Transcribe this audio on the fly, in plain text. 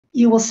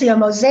You will see a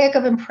mosaic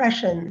of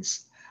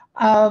impressions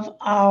of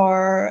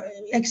our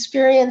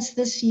experience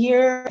this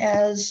year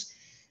as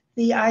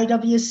the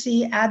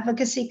IWC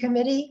Advocacy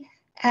Committee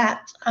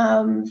at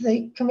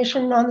the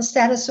Commission on the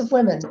Status of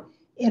Women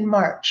in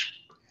March.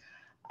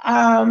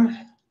 Our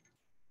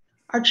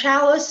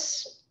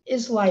chalice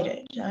is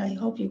lighted. I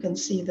hope you can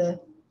see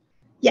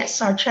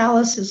yes, our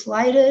chalice is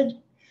lighted.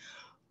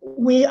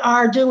 We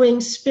are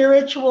doing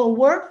spiritual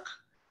work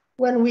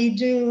when we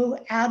do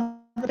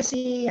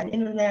advocacy and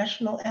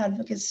international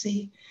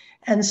advocacy.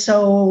 And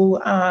so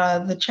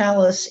the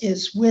chalice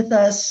is with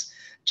us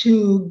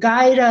to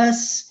guide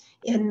us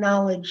in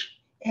knowledge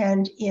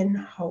and in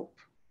hope.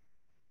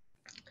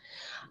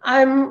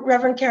 I'm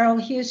Reverend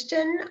Carol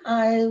Huston.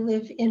 I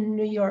live in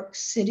New York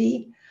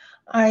City.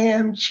 I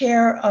am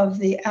chair of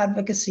the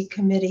Advocacy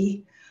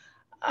Committee.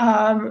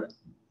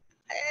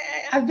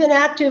 I've been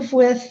active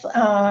with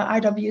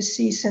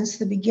IWC since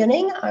the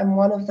beginning. I'm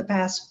one of the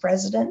past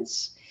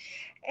presidents.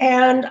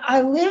 And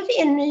I live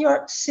in New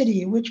York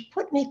City, which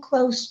put me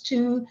close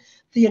to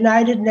the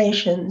United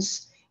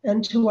Nations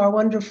and to our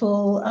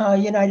wonderful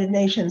United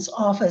Nations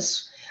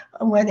office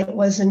when it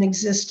was in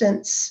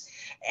existence,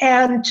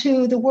 and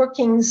to the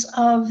workings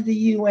of the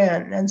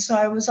UN. And so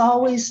I was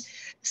always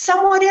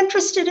somewhat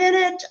interested in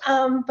it,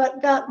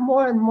 but got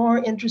more and more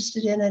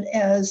interested in it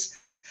as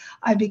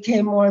I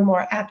became more and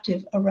more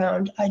active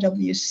around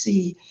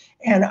IWC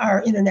and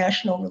our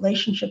international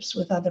relationships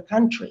with other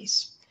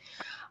countries.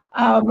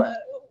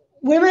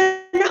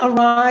 Women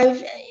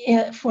arrive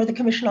for the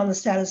Commission on the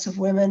Status of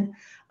Women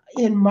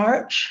in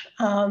March.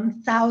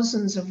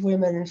 Thousands of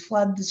women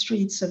flood the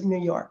streets of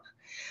New York,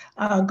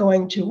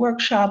 going to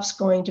workshops,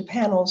 going to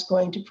panels,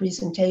 going to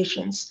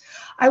presentations.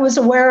 I was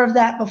aware of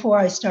that before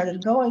I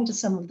started going to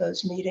some of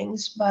those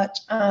meetings, but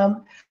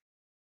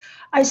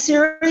I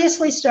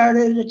seriously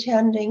started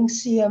attending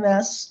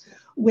CMS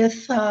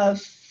with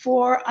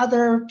 4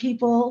 other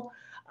people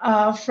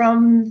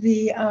from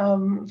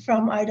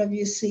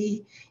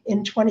IWC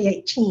in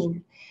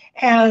 2018.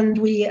 And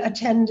we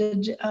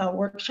attended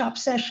workshop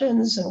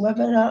sessions and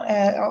webinar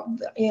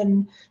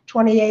in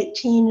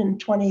 2018 and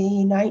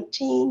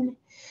 2019.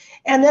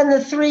 And then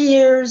the 3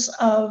 years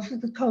of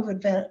the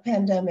COVID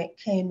pandemic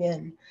came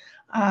in,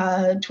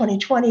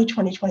 2020,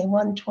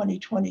 2021,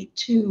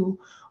 2022,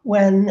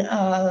 when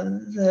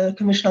the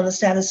Commission on the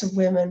Status of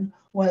Women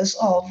was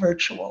all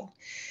virtual.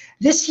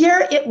 This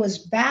year, it was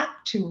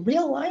back to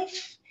real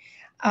life,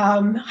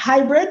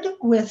 hybrid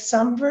with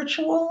some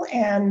virtual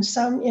and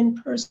some in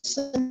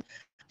person.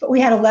 But we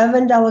had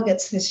 11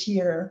 delegates this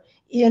year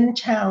in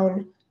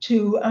town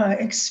to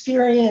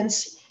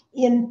experience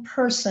in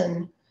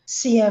person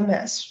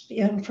CMS,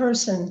 in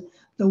person,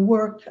 the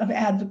work of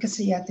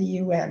advocacy at the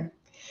UN.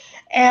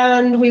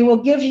 And we will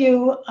give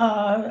you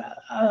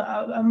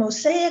a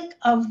mosaic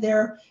of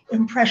their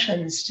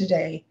impressions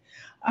today.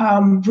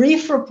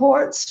 Brief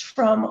reports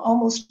from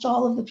almost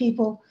all of the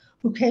people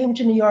who came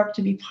to New York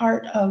to be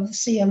part of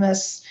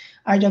CMS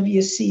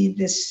IWC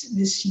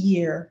this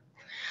year.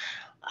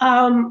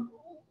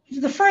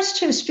 The first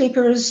 2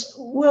 speakers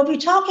will be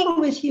talking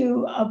with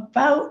you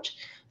about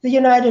the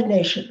United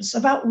Nations,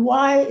 about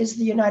why is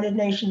the United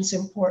Nations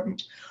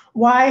important?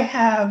 Why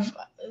have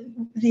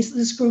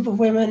this group of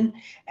women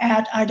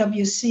at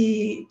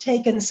IWC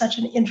taken such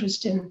an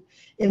interest in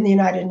the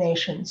United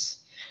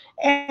Nations?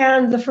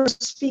 And the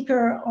first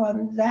speaker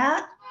on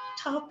that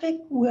topic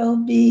will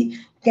be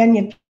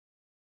Genia.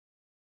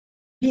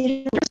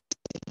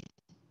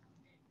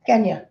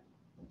 Genia.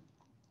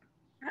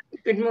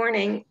 Good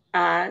morning.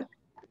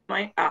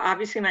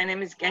 Obviously, my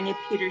name is Genia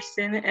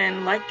Peterson,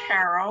 and like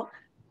Carol,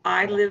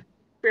 I live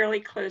fairly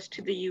close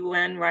to the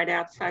UN right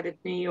outside of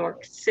New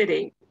York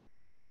City.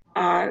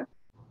 I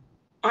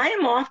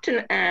am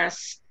often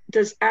asked,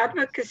 does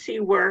advocacy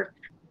work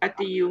at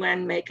the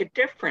UN make a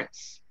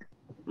difference?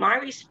 My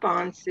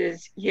response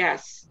is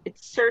yes, it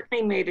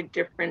certainly made a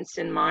difference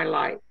in my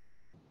life.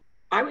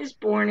 I was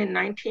born in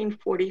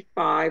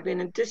 1945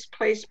 in a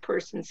displaced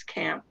persons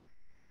camp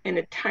in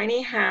a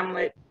tiny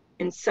hamlet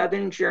in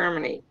southern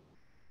Germany.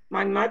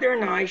 My mother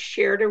and I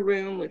shared a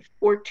room with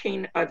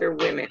 14 other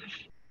women.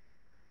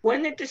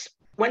 When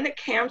the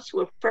camps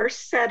were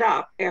first set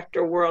up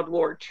after World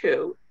War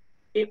II,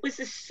 it was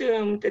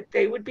assumed that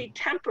they would be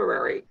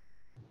temporary,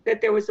 that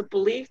there was a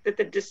belief that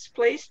the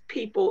displaced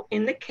people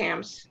in the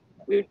camps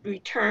would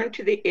return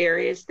to the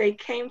areas they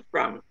came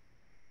from,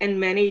 and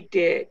many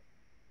did.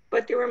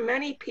 But there were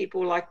many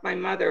people like my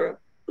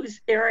mother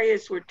whose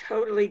areas were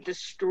totally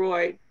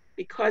destroyed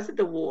because of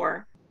the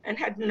war and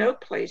had no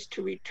place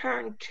to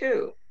return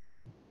to.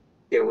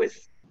 There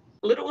was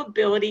little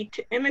ability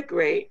to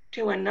immigrate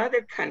to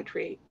another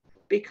country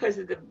because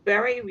of the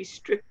very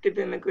restrictive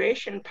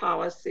immigration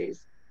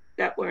policies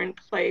that were in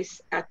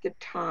place at the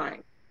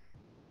time.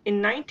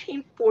 In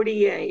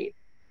 1948,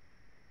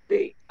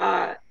 the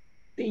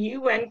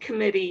UN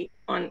Committee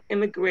on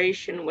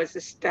Immigration was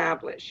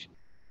established.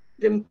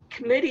 The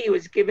committee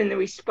was given the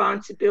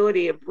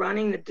responsibility of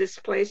running the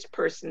displaced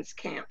persons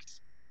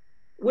camps.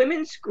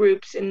 Women's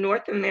groups in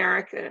North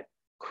America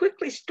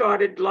quickly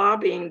started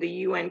lobbying the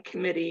UN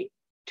committee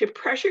to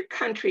pressure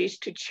countries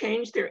to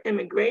change their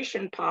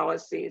immigration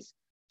policies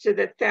so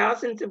that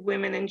thousands of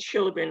women and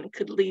children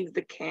could leave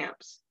the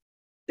camps.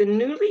 The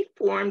newly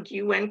formed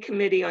UN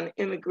Committee on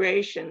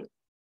Immigration,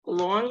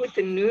 along with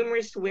the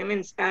numerous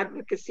women's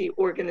advocacy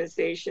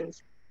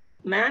organizations,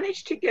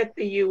 managed to get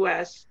the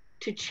US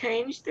to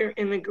change their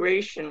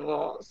immigration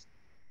laws.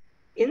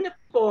 In the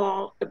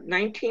fall of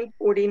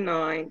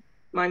 1949,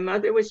 my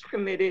mother was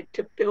permitted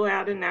to fill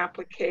out an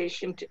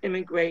application to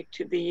immigrate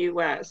to the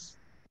US.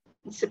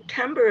 In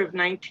September of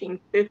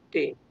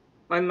 1950,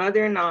 my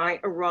mother and I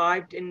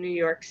arrived in New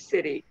York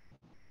City.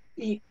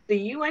 The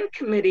UN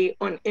Committee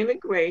on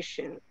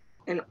Immigration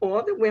and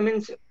all the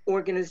women's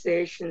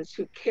organizations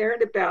who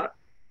cared about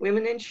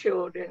women and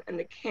children in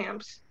the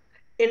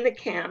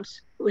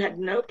camps who had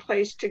no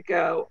place to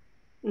go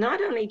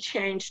not only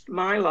changed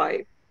my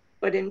life,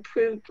 but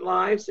improved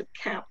lives of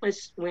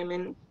countless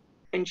women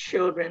and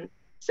children.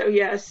 So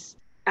yes,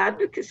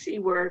 advocacy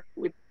work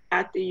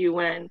at the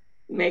UN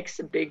makes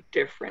a big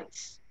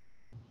difference.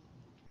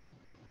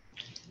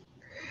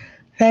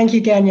 Thank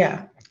you,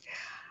 Genia.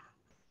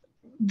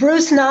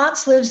 Bruce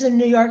Knotts lives in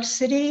New York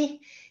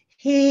City.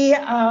 He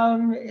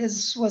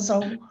was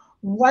a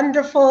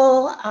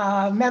wonderful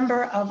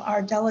member of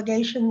our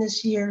delegation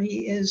this year.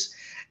 He is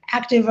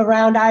active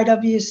around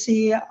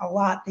IWC a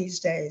lot these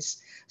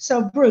days.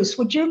 So Bruce,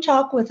 would you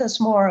talk with us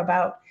more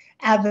about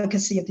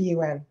advocacy at the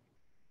UN?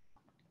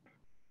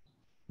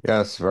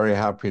 Yes, very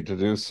happy to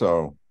do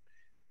so.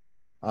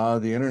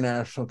 The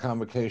International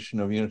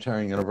Convocation of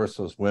Unitarian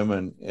Universalist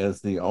Women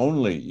is the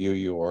only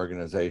UU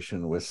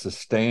organization with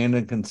sustained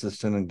and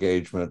consistent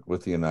engagement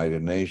with the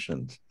United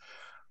Nations.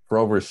 For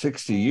over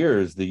 60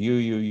 years, the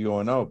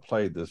UNO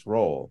played this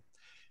role.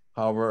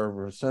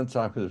 However, since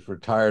I was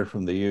retired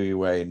from the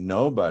UUA,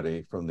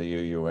 nobody from the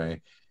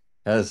UUA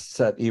has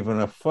set even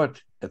a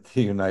foot at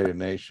the United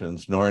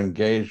Nations nor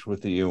engaged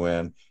with the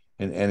UN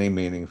in any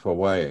meaningful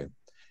way.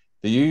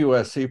 The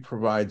UUSC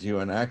provides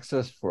UN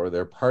access for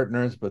their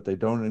partners, but they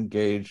don't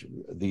engage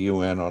the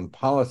UN on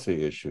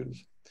policy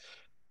issues.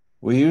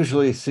 We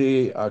usually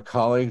see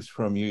colleagues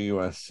from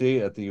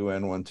UUSC at the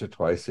UN once or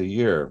twice a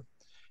year.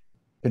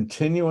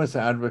 Continuous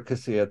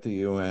advocacy at the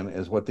UN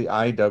is what the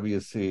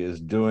IWC is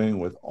doing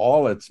with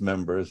all its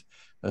members,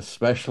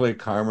 especially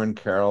Carmen,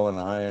 Carol, and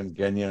I, and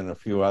Genia, and a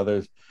few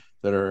others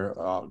that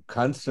are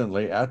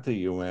constantly at the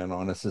UN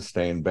on a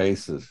sustained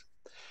basis.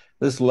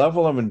 This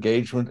level of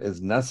engagement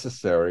is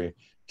necessary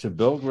to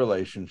build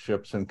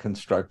relationships and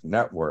construct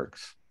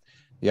networks.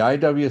 The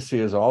IWC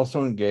is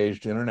also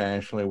engaged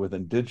internationally with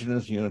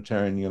Indigenous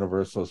Unitarian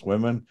Universalist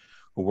women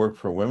who work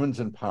for women's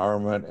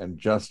empowerment and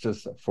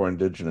justice for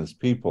Indigenous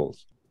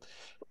peoples.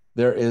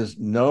 There is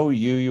no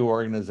UU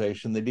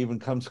organization that even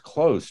comes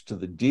close to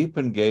the deep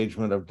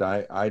engagement of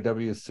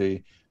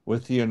IWC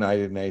with the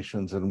United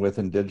Nations and with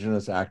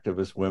Indigenous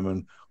activist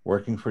women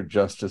working for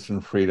justice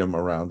and freedom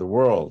around the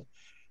world.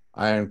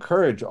 I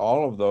encourage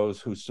all of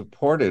those who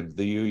supported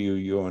the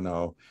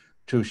UNO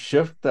to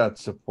shift that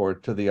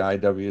support to the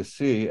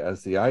IWC,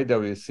 as the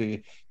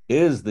IWC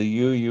is the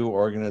UU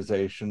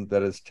organization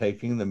that is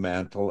taking the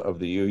mantle of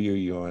the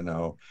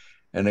UNO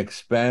and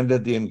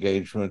expanded the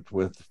engagement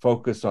with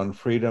focus on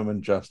freedom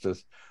and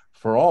justice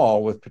for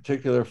all, with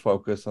particular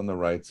focus on the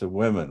rights of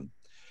women.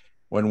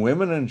 When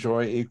women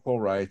enjoy equal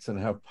rights and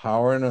have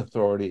power and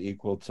authority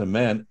equal to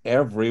men,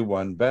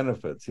 everyone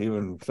benefits,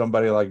 even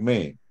somebody like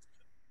me.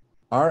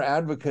 Our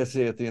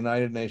advocacy at the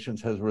United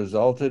Nations has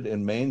resulted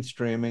in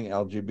mainstreaming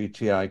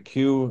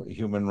LGBTIQ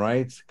human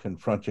rights,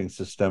 confronting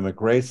systemic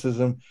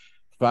racism,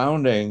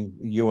 founding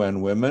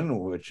UN Women,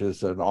 which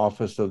is an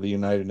office of the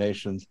United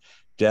Nations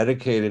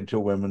dedicated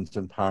to women's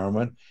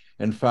empowerment,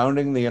 and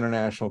founding the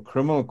International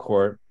Criminal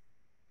Court,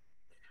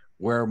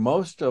 where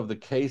most of the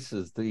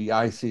cases the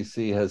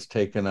ICC has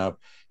taken up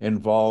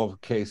involve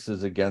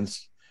cases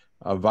against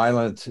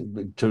violence,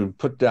 to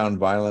put down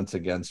violence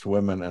against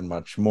women and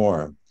much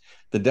more.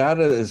 The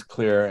data is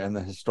clear and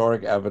the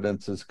historic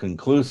evidence is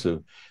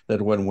conclusive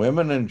that when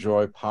women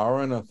enjoy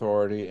power and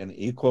authority in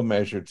equal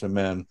measure to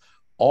men,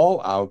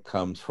 all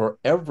outcomes for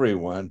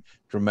everyone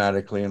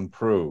dramatically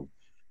improve.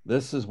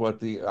 This is what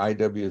the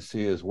IWC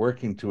is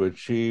working to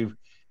achieve,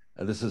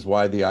 and this is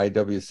why the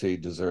IWC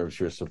deserves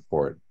your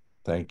support.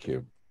 Thank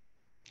you.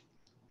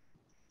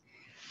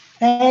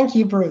 Thank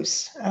you,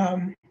 Bruce.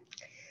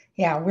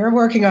 Yeah, we're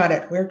working on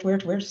it.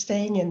 We're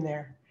staying in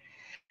there.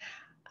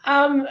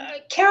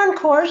 Karen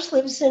Kortsch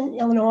lives in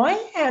Illinois,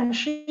 and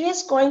she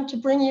is going to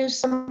bring you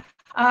some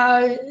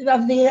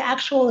of the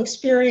actual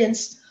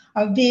experience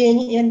of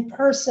being in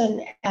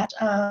person at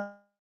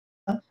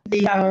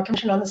the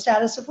Commission on the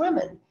Status of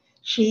Women.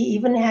 She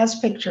even has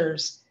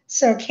pictures.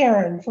 So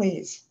Karen,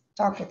 please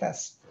talk with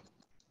us.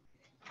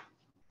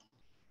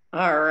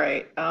 All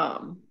right.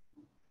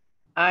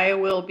 I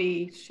will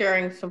be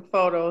sharing some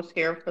photos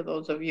here for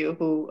those of you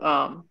who,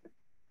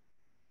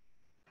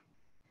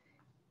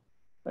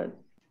 let's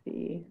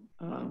see.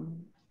 All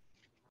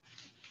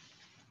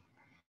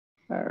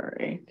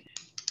right.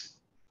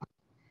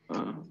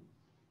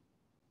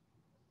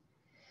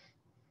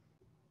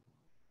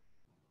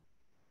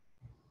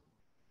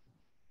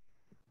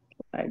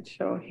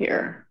 slideshow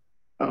here.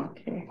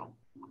 Okay,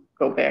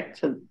 go back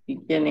to the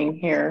beginning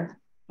here.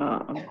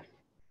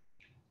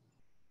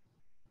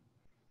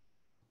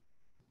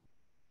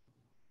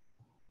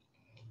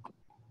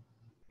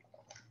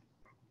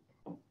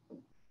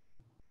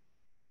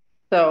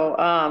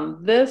 So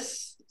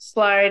this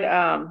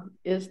slide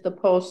is the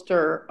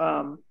poster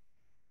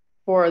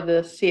for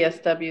the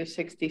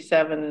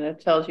CSW67, and it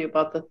tells you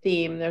about the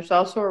theme. There's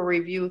also a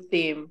review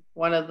theme.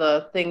 One of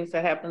the things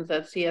that happens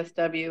at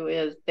CSW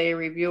is they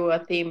review a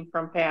theme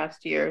from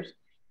past years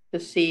to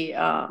see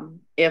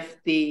if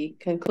the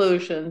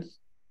conclusions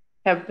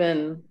have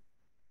been,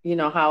 you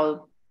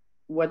know,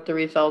 what the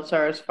results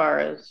are as far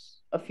as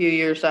a few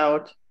years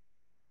out.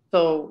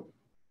 So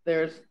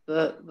there's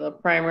the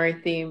primary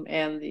theme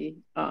and the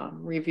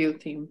review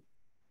theme.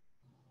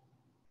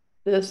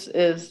 This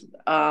is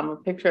a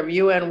picture of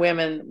UN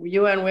Women.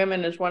 UN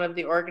Women is one of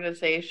the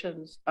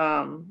organizations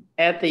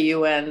at the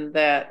UN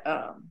that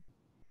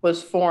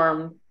was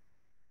formed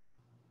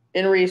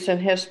in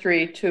recent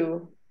history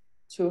to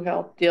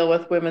help deal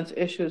with women's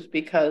issues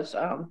because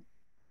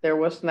there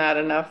was not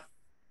enough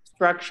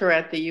structure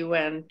at the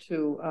UN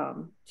to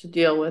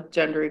deal with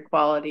gender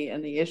equality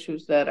and the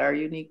issues that are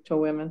unique to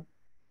women.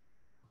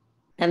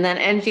 And then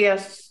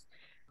NGO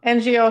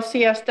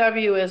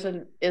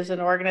CSW is an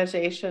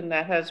organization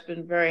that has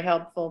been very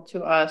helpful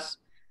to us.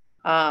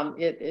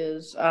 It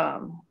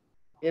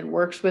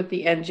works with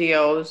the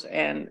NGOs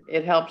and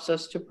it helps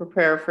us to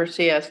prepare for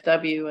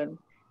CSW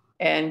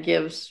and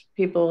gives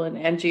people in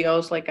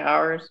NGOs like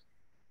ours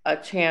a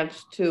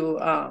chance to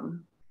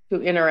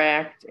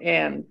interact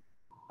and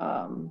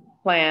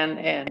plan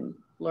and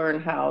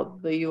learn how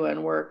the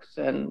UN works,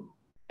 and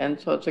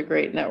so it's a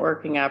great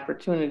networking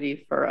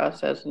opportunity for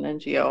us as an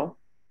NGO.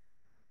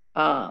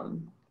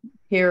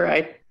 Here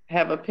I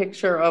have a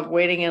picture of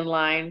waiting in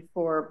line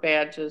for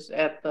badges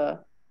at the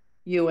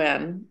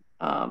UN.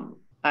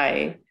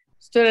 I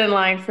stood in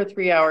line for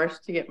 3 hours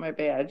to get my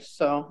badge,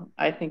 so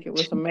I think it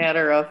was a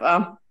matter of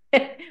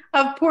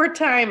of poor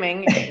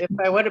timing. If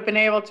I would have been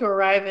able to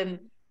arrive in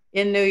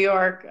New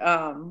York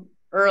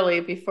early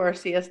before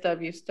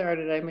CSW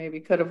started, I maybe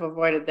could have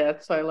avoided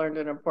that, so I learned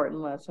an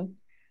important lesson.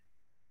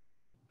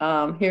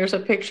 Here's a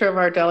picture of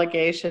our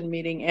delegation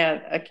meeting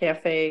at a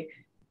cafe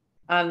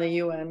on the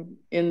UN,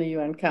 in the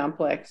UN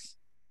complex.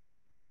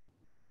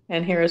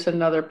 And here's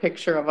another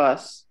picture of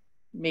us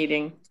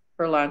meeting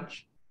for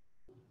lunch.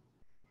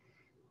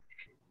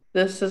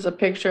 This is a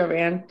picture of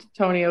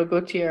Antonio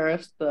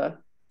Gutierrez, the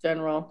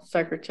General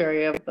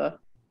Secretary of the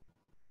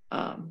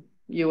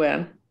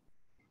UN.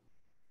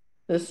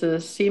 This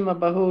is Sima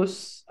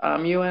Bahous,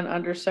 UN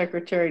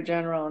Undersecretary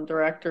General and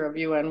Director of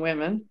UN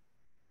Women.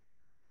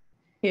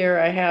 Here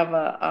I have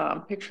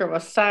a picture of a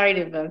side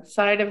event.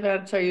 Side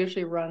events are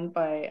usually run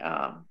by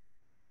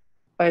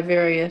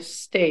various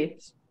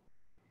states,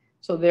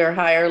 so they're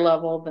higher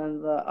level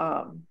than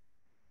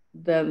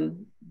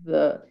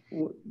the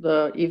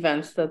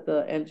events that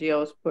the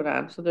NGOs put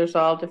on. So there's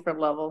all different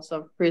levels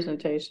of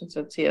presentations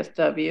at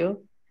CSW.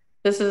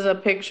 This is a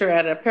picture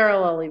at a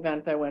parallel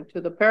event I went to.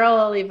 The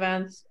parallel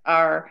events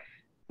are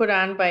put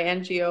on by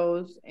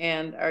NGOs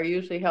and are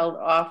usually held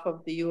off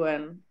of the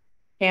UN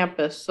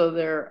campus. So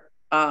they're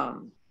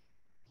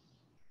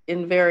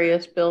in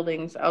various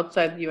buildings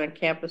outside the UN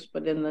campus,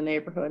 but in the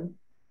neighborhood.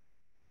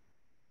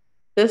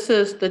 This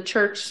is the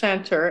church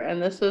center,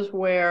 and this is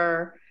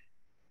where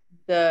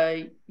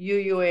the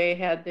UUA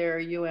had their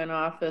UN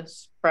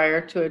office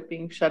prior to it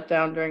being shut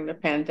down during the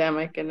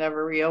pandemic and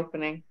never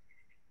reopening.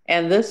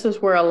 And this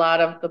is where a lot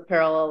of the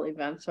parallel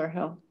events are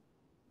held.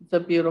 It's a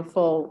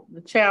beautiful,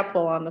 the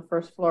chapel on the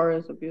first floor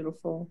is a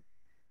beautiful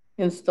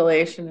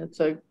installation. It's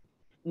a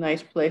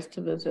nice place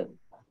to visit.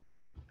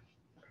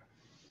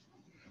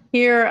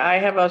 Here I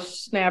have a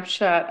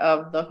snapshot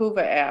of the Hoover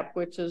app,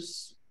 which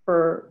is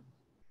for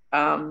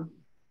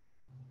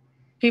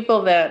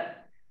people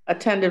that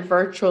attended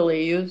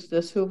virtually use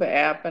this Hoover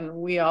app, and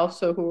we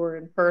also who were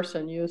in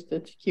person used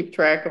it to keep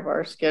track of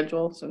our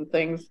schedules and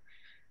things.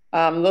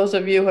 Those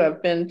of you who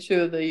have been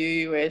to the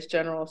UUA's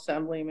General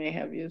Assembly may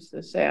have used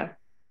this app.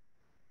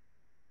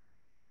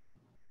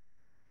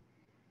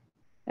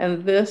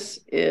 And this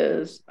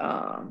is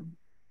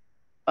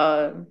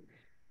an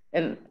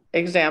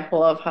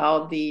example of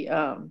how the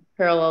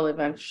parallel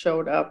events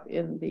showed up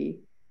in the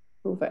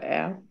Hoover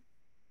app.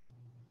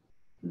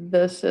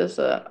 This is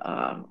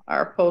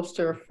our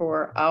poster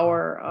for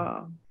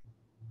our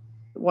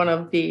one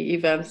of the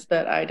events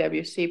that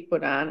IWC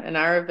put on, and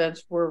our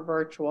events were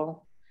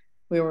virtual.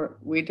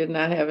 We did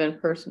not have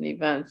in-person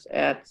events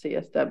at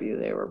CSW,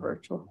 they were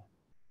virtual.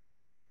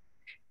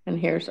 And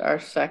here's our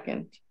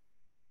second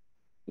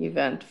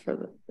event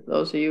for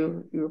those of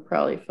you who are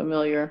probably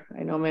familiar.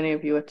 I know many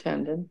of you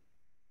attended.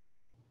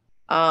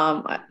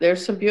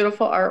 There's some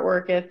beautiful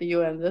artwork at the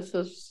UN. This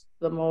is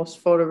the most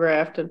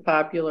photographed and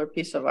popular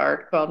piece of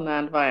art called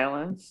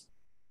Nonviolence.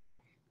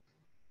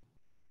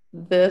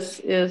 This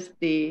is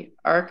the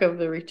Arc of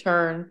the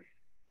Return.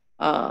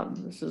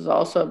 This is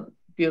also a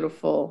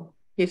beautiful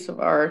piece of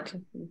art.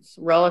 It's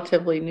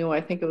relatively new.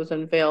 I think it was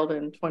unveiled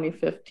in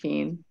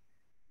 2015.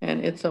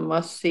 And it's a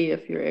must-see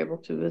if you're able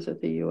to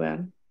visit the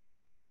UN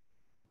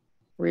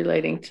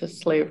relating to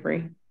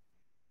slavery.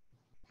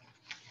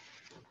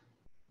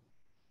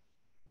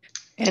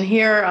 And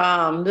here,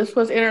 this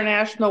was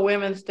International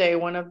Women's Day.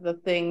 One of the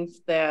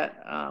things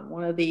that,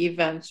 one of the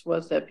events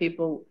was that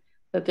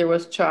there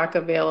was chalk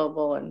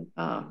available. And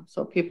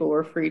so people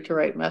were free to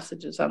write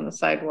messages on the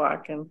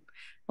sidewalk. And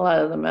a lot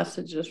of the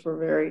messages were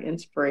very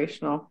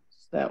inspirational.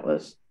 So that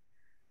was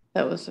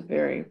a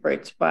very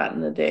bright spot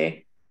in the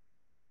day.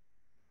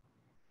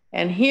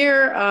 And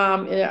here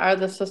are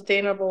the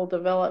Sustainable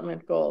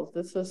Development Goals.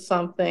 This is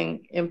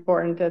something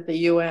important at the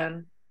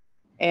UN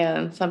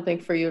and something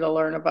for you to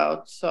learn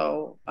about.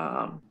 So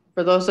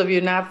for those of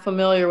you not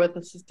familiar with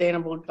the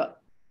Sustainable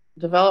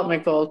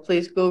Development Goals,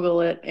 please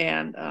Google it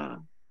and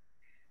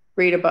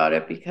read about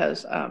it,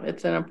 because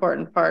it's an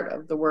important part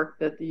of the work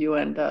that the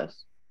UN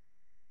does.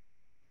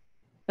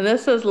 And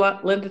this is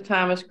Linda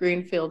Thomas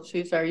Greenfield.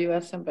 She's our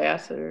US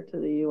ambassador to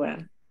the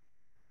UN.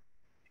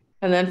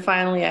 And then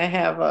finally, I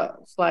have a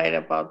slide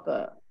about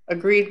the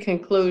agreed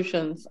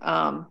conclusions.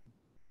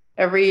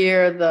 Every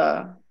year,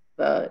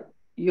 the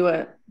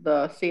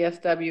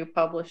CSW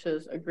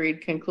publishes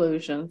agreed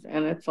conclusions,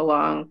 and it's a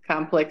long,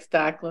 complex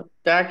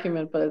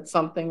document, but it's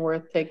something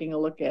worth taking a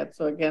look at.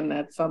 So again,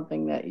 that's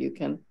something that you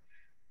can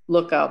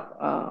look up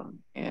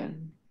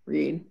and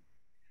read.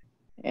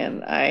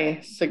 And I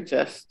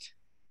suggest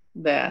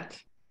that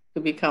to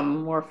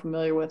become more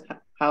familiar with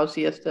how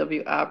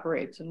CSW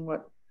operates and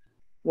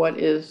what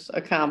is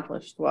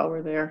accomplished while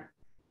we're there.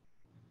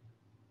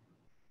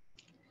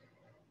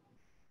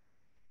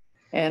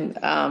 And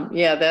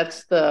yeah,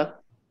 that's the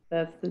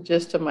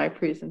gist of my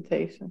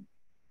presentation.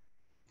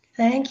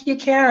 Thank you,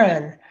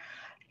 Karen.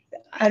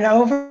 An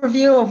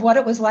overview of what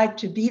it was like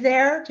to be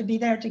there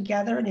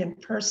together and in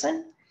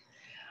person.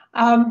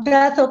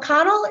 Beth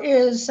O'Connell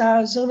is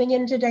zooming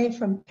in today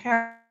from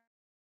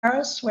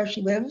Paris, where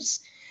she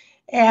lives,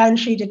 and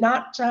she did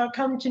not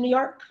come to New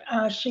York.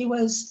 She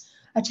was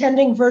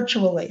attending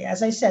virtually.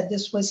 As I said,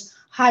 this was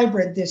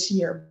hybrid this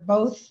year,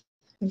 both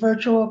the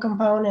virtual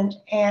component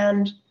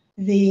and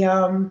the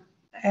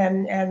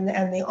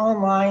the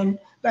online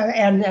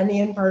and the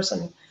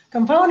in-person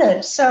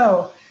component.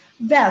 So,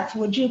 Beth,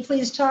 would you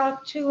please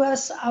talk to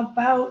us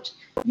about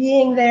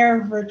being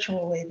there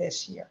virtually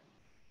this year?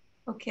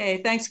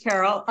 Okay, thanks,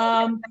 Carol.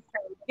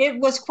 It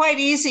was quite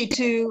easy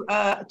to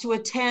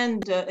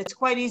attend. It's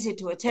quite easy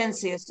to attend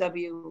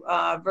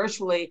CSW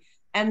virtually,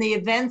 and the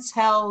events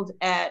held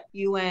at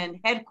UN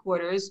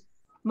headquarters,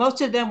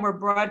 most of them were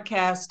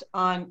broadcast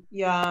on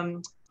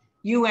UN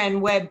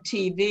Web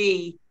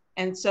TV,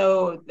 and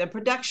so the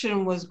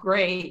production was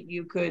great.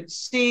 You could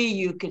see,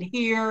 you could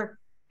hear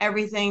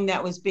everything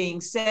that was being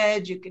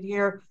said. You could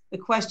hear the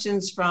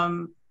questions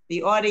from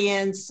the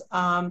audience.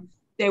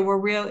 They were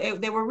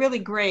really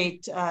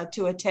great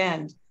to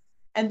attend.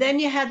 And then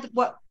you had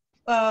what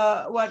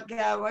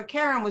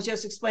Karen was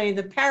just explaining,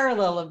 the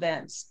parallel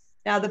events.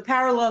 Now the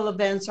parallel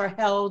events are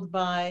held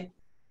by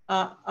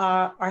the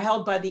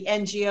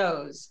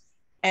NGOs,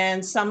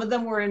 and some of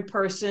them were in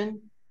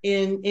person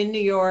in New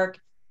York,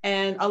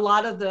 and a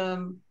lot of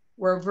them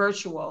were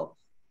virtual,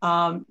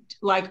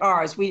 like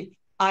ours.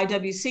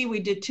 IWC, we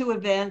did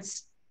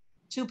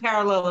two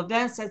parallel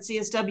events at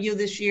CSW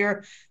this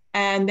year,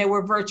 and they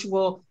were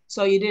virtual,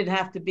 so you didn't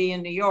have to be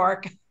in New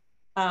York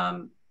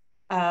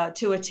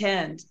to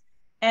attend.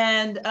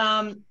 And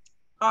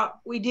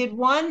we did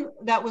one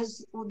that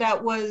was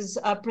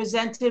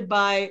presented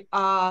by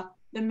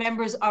the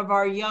members of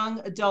our Young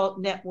Adult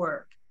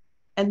Network,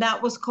 and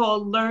that was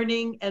called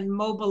Learning and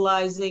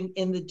Mobilizing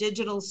in the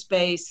Digital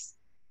Space,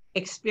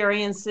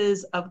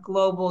 Experiences of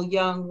Global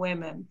Young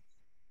Women.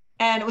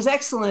 And it was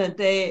excellent.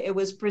 It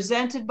was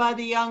presented by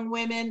the young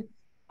women.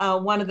 They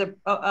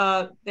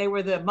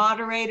were the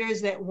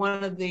moderators. That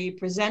one of the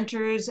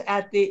presenters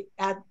at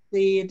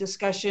the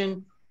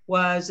discussion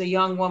was a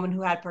young woman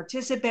who had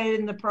participated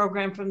in the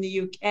program from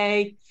the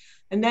UK.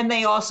 And then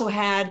they also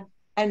had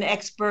an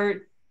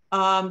expert,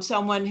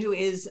 someone who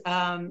is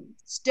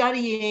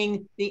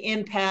studying the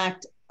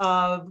impact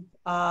of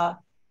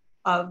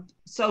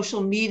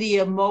social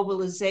media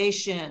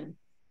mobilization.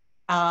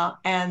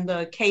 And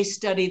the case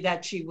study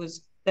that she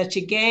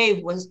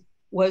gave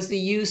was the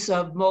use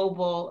of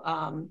mobile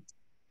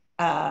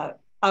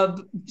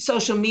of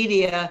social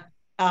media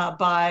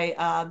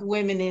by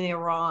women in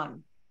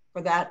Iran,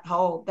 for that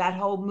whole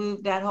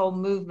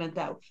movement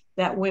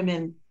that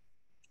women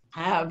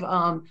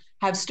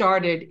have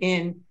started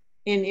in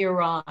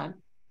Iran.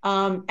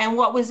 And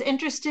what was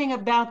interesting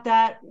about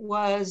that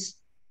was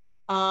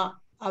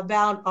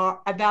about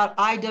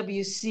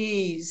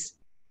IWC's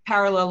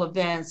parallel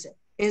events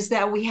is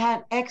that we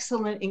had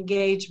excellent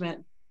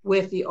engagement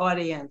with the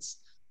audience.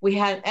 We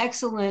had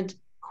excellent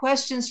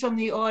questions from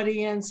the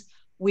audience.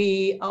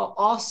 We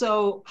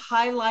also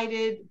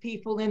highlighted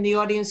people in the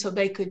audience so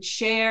they could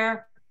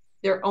share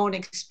their own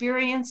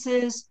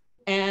experiences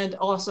and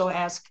also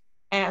ask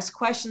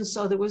questions.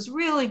 So there was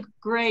really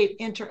great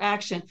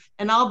interaction.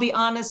 And I'll be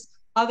honest,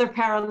 other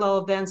parallel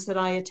events that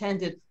I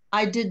attended,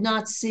 I did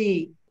not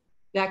see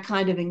that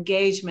kind of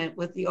engagement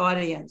with the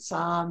audience.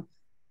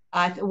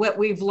 What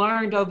we've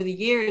learned over the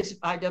years of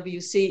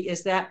IWC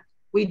is that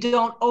we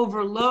don't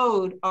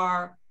overload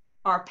our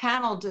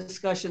panel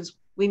discussions.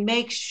 We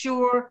make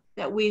sure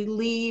that we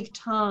leave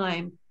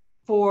time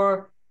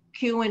for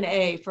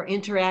Q&A, for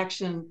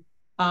interaction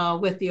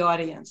with the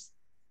audience.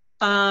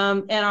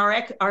 And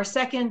our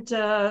second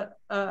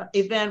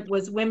event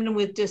was Women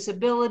with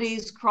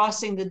Disabilities,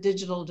 Crossing the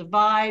Digital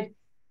Divide.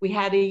 We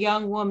had a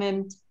young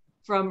woman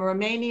from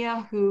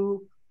Romania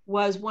who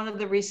was one of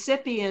the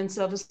recipients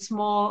of a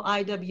small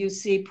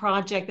IWC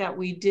project that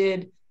we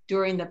did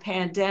during the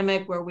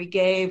pandemic, where we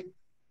gave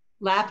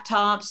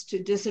laptops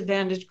to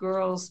disadvantaged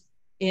girls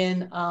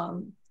in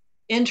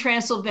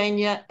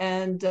Transylvania,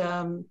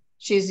 and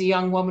she's a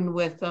young woman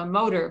with a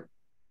motor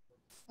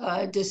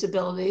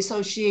disability.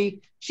 So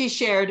she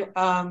shared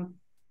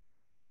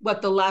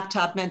what the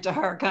laptop meant to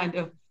her, kind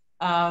of,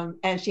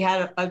 and she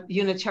had a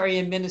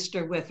Unitarian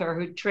minister with her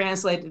who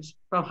translated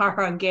from her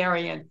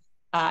Hungarian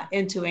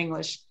into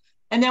English.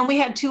 And then we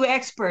had two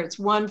experts,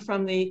 one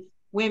from the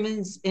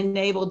Women's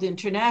Enabled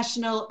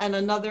International, and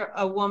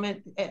a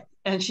woman,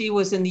 and she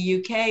was in the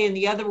UK, and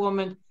the other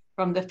woman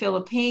from the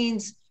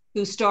Philippines,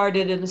 who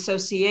started an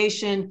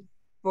association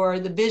for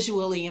the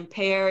visually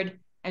impaired.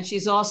 And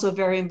she's also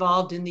very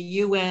involved in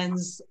the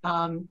UN's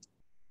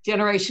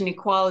Generation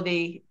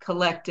Equality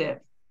Collective.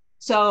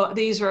 So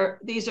these are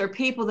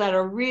people that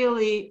are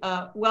really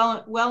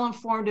well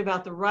informed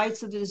about the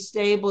rights of the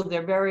disabled.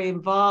 They're very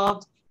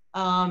involved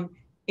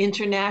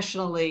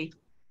internationally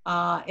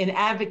in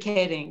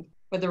advocating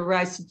for the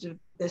rights of the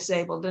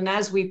disabled. And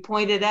as we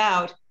pointed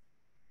out,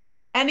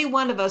 any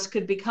one of us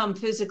could become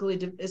physically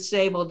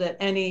disabled at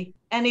any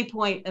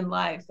point in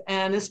life,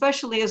 and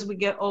especially as we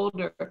get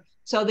older.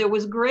 So there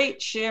was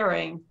great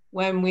sharing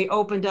when we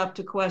opened up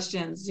to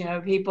questions. You know,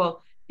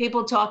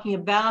 people talking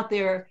about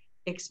their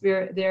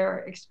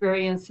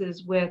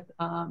experiences with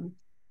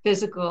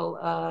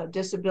physical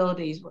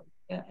disabilities,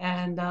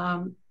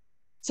 and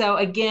so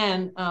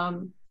again,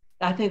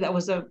 I think that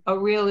was a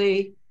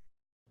really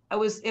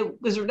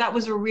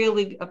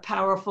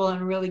powerful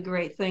and really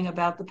great thing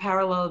about the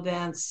parallel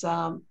events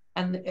and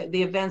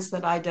the events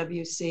that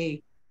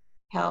IWC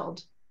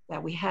held,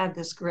 that we had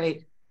this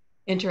great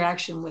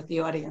interaction with the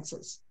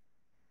audiences.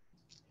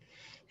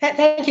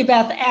 Thank you,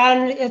 Beth.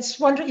 And it's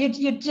wonderful.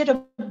 You did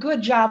a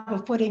good job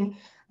of putting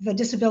the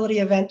disability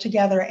event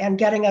together and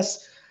getting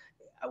us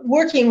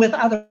working with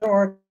other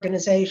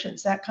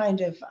organizations, that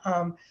kind of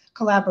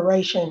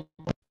collaboration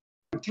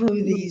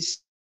through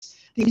these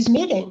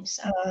meetings.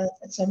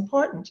 It's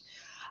important.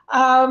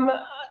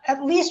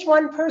 At least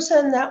one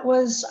person that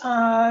was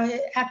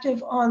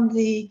active on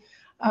the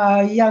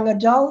young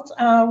adult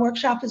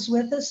workshop is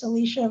with us,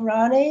 Alicia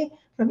Rani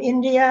from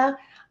India.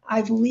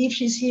 I believe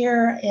she's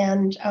here,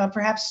 and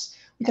perhaps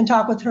we can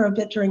talk with her a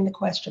bit during the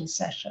question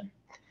session.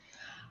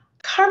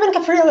 Carmen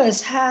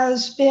Capriles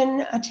has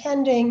been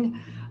attending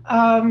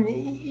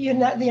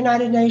the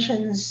United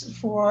Nations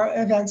for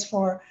events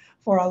for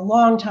a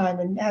long time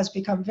and has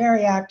become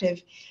very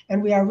active,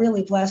 and we are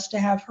really blessed to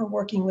have her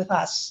working with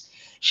us.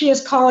 She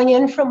is calling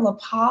in from La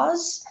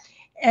Paz,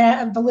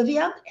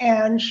 Bolivia,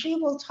 and she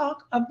will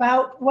talk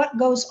about what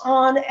goes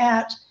on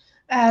at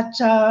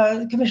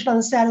the Commission on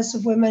the Status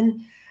of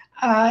Women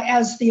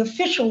as the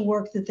official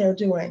work that they're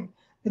doing,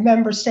 the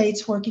member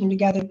states working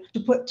together to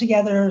put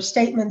together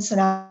statements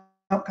and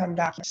outcome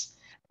documents.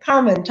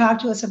 Carmen, talk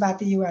to us about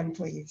the UN,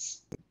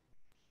 please.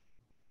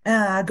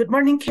 Good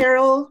morning,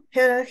 Carol.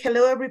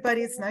 Hello,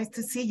 everybody. It's nice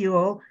to see you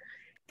all.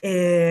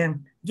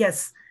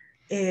 Yes.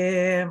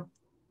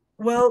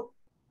 Well,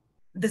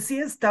 the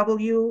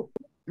CSW,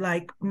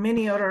 like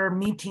many other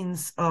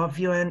meetings of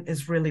UN,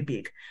 is really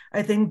big.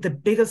 I think the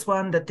biggest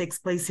one that takes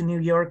place in New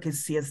York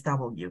is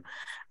CSW.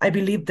 I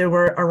believe there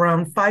were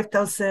around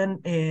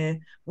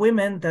 5,000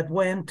 women that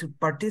went to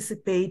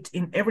participate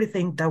in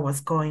everything that was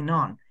going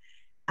on.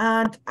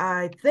 And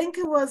I think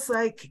it was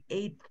like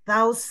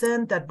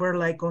 8,000 that were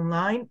like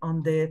online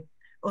on the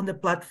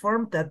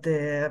platform that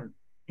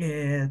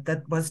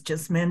that was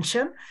just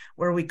mentioned,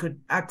 where we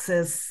could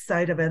access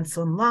side events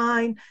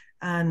online,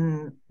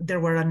 and there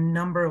were a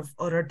number of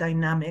other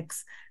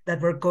dynamics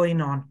that were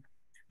going on.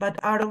 But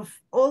out of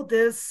all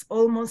this,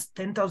 almost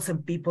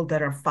 10,000 people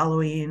that are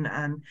following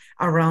and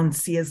around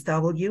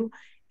CSW,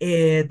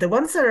 the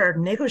ones that are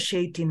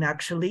negotiating,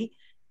 actually,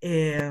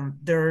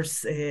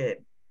 there's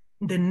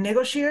the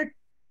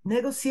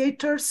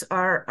negotiators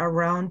are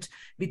around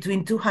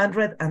between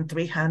 200 and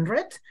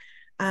 300,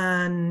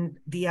 and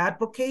the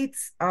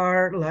advocates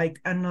are like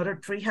another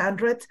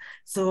 300.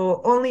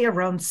 So only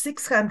around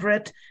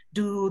 600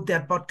 do the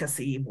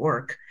advocacy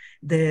work,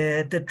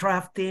 the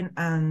drafting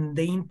and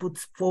the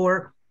inputs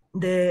for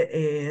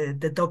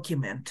the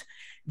document.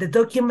 The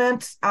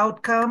document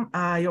outcome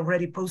I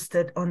already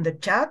posted on the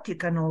chat. You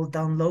can all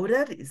download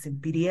it. It's in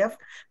PDF.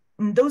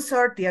 And those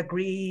are the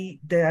agreed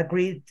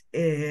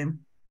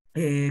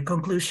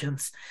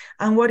conclusions.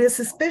 And what is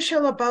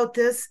special about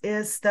this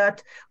is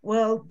that,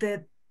 well,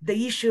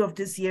 the issue of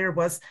this year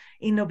was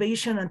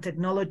innovation and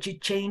technology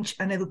change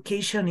and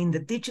education in the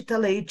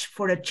digital age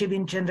for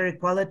achieving gender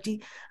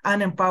equality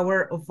and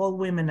empower of all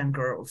women and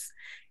girls.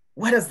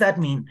 What does that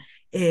mean?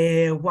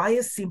 Why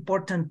is it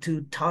important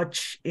to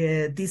touch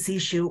this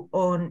issue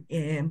on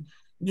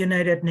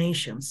United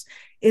Nations?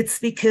 It's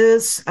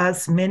because,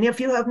 as many of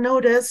you have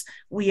noticed,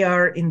 we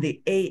are in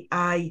the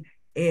AI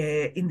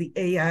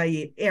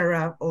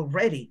era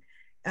already.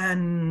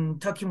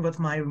 And talking with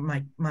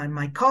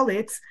my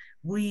colleagues,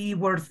 we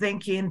were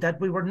thinking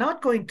that we were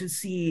not going to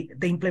see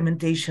the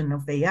implementation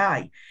of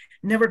AI.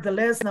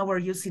 Nevertheless, now we're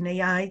using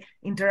AI,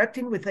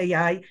 interacting with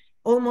AI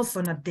almost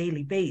on a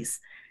daily basis.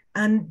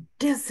 And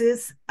this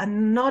is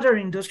another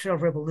industrial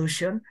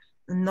revolution,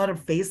 another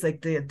phase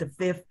like the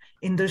fifth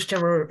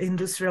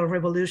industrial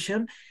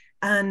revolution.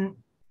 And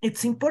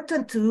it's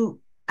important to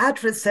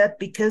address that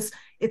because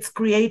it's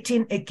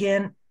creating,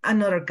 again,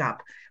 another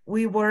gap.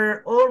 We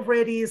were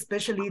already,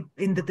 especially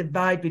in the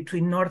divide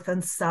between North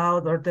and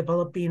South or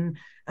developing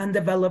and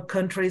developed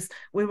countries,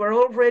 we were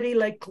already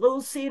like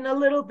closing a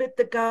little bit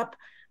the gap.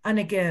 And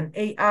again,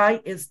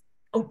 AI is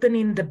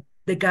opening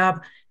the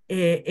gap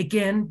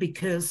again,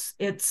 because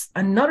it's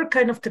another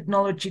kind of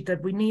technology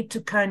that we need to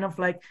kind of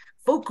like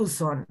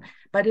focus on.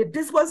 But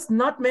this was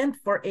not meant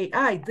for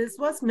AI. This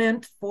was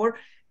meant for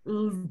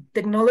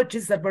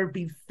technologies that were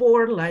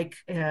before, like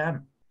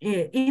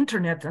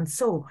internet and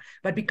so.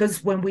 But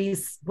because when we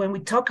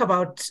talk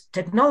about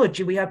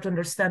technology, we have to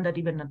understand that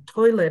even a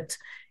toilet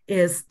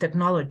is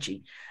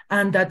technology,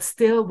 and that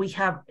still we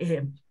have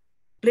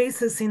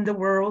places in the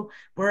world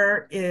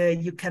where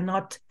you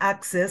cannot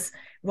access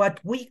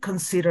what we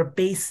consider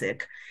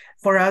basic.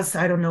 For us,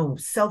 I don't know,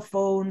 cell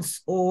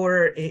phones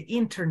or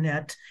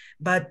internet,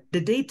 but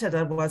the data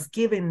that was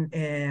given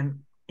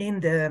in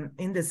the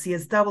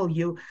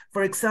CSW,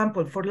 for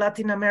example, for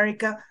Latin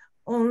America,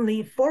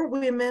 only 4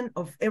 women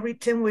of every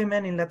 10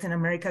 women in Latin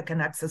America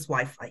can access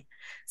Wi-Fi.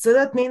 So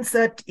that means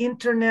that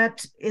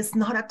internet is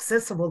not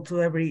accessible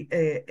to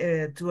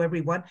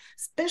everyone,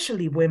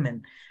 especially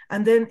women.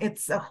 And then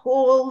it's a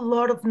whole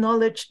lot of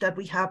knowledge that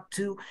we have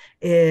to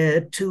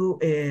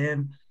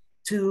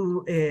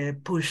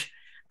push.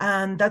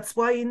 And that's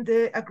why in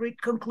the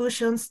agreed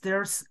conclusions,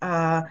 there's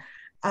a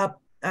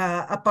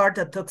part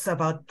that talks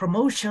about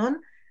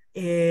promotion,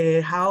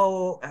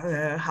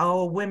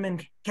 how women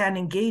can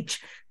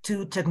engage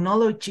to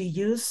technology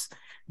use.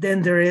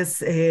 Then there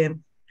is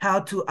how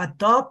to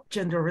adopt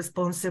gender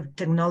responsive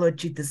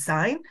technology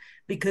design,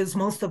 because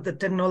most of the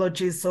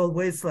technology is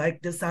always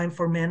like designed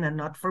for men and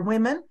not for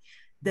women.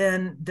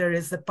 Then there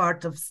is a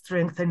part of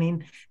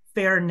strengthening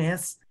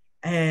fairness,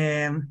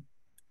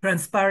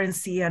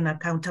 transparency and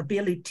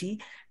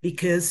accountability,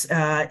 because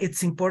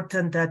it's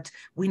important that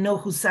we know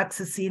who's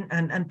accessing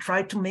and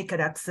try to make it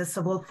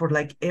accessible for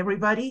like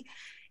everybody.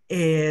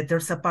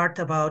 There's a part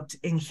about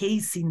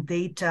enhancing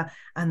data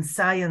and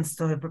science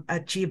to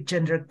achieve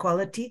gender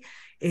equality.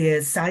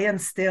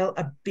 Science still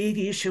a big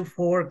issue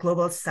for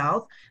Global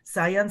South.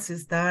 Science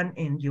is done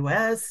in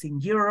US, in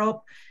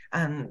Europe,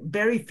 and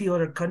very few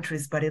other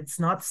countries, but it's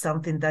not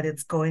something that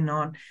it's going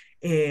on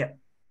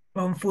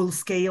full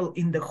scale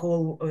in the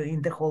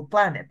whole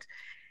planet.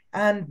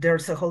 And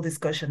there's a whole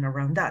discussion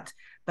around that.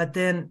 But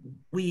then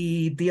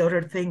the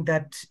other thing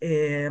that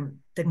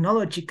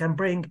technology can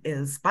bring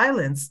is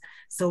violence.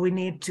 So we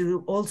need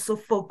to also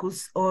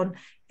focus on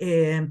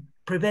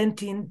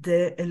preventing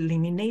the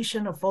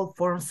elimination of all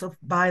forms of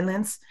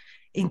violence,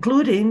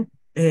 including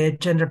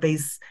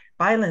gender-based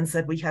violence,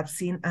 that we have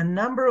seen a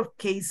number of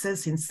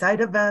cases in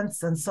side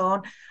events and so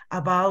on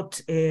about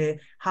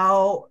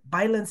how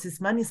violence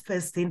is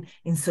manifesting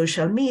in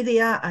social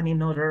media and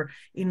in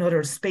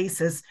other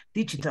spaces,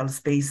 digital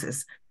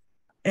spaces.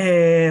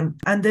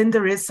 And then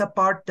there is a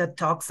part that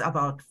talks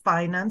about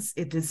finance.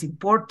 It is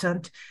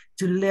important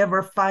to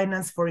lever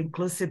finance for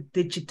inclusive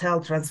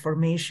digital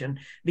transformation,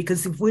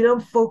 because if we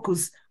don't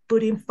focus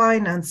putting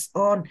finance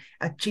on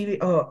achieving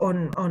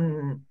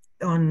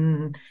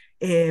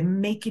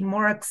making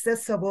more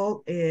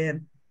accessible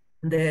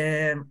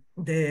the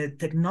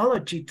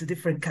technology to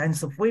different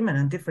kinds of women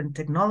and different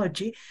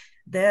technology,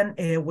 then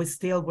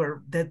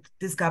that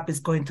this gap is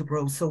going to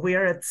grow. So we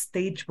are at a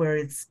stage where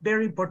it's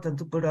very important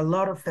to put a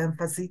lot of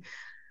emphasis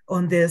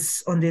on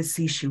this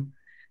issue.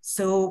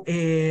 So,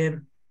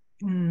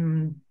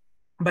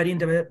 but in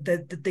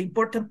the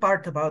important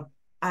part about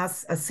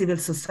us as civil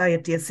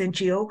society, as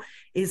NGO,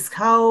 is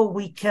how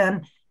we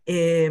can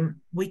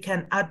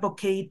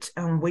advocate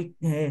and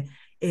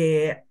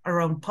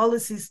around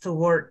policies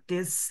toward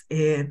these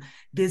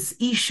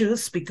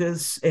issues,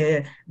 because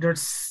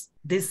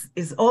this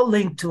is all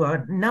linked to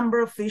a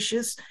number of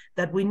issues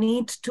that we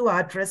need to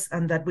address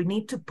and that we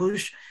need to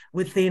push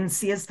within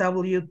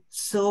CSW,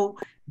 so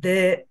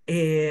the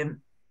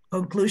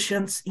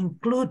conclusions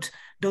include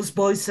those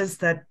voices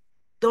that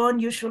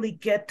don't usually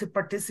get to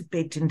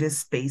participate in these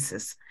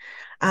spaces.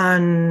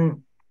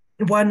 And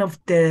one of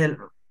the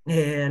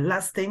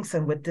last things,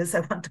 and with this I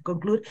want to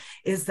conclude,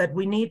 is that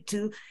we need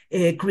to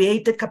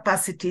create the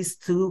capacities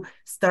to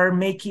start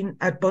making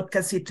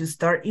advocacy, to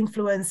start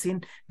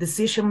influencing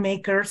decision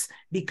makers,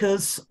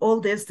 because all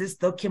this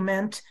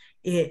document,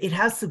 it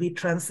has to be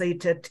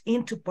translated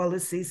into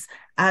policies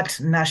at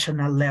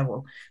national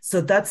level. So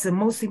that's the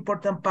most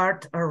important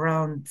part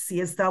around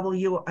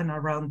CSW and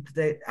around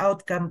the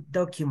outcome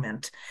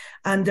document.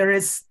 And there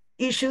is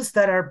issues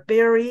that are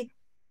very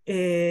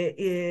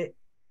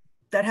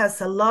that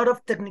has a lot of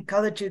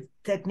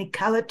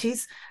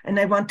technicalities, and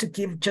I want to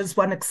give just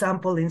one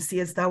example in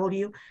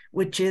CSW,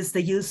 which is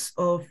the use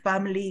of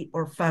family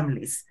or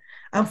families.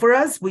 And for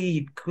us,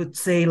 we could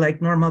say,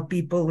 like normal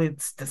people,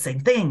 it's the same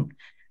thing,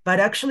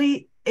 but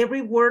actually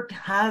every word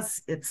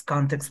has its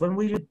context.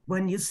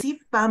 When you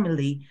see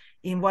family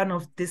in one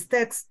of these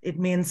texts, it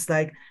means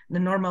like the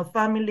normal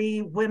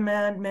family,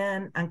 women,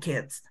 men, and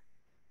kids.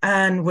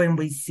 And when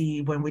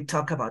we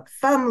talk about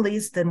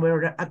families, then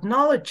we're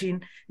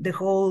acknowledging the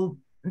whole,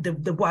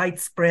 the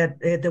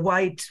widespread, the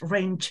wide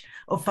range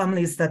of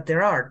families that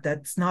there are.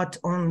 That's not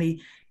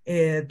only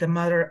the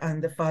mother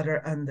and the father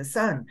and the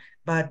son,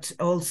 but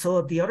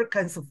also the other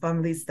kinds of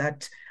families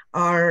that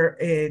are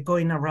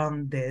going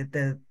around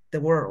the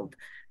world.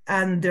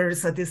 And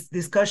there's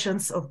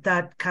discussions of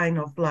that kind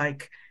of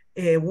like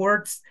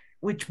words,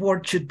 which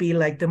word should be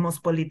like the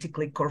most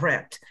politically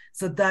correct,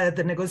 so that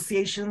the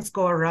negotiations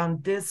go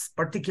around these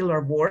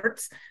particular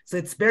words. So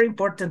it's very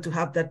important to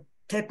have that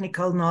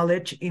technical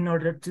knowledge in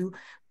order to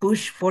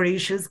push for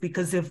issues,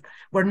 because if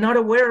we're not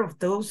aware of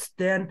those,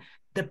 then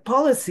the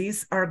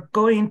policies are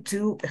going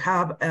to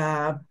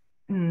have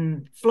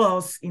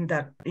flaws in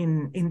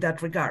that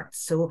regard.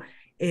 So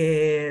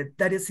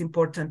that is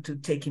important to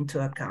take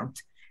into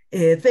account.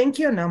 Thank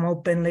you, and I'm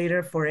open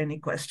later for any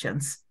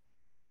questions.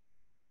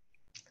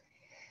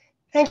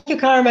 Thank you,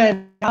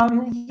 Carmen.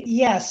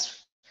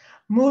 Yes,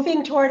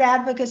 moving toward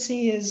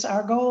advocacy is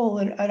our goal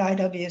at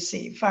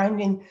IWC,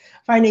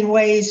 finding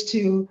ways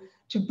to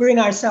bring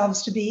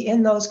ourselves to be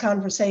in those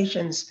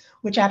conversations,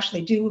 which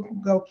actually do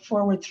go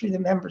forward through the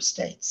member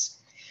states.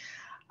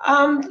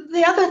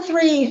 The other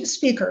three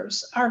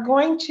speakers are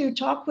going to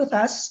talk with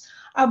us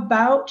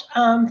about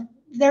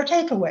their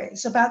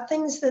takeaways, about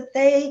things that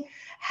they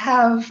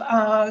have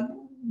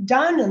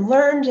done and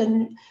learned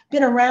and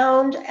been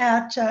around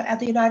at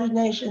the United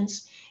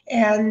Nations,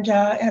 and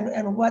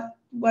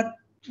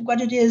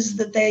what it is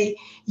that they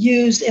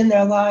use in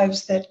their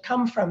lives that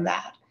come from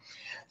that.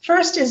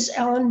 First is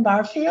Ellen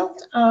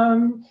Barfield.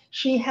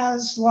 She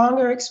has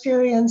longer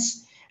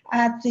experience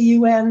at the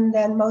UN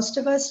than most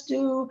of us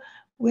do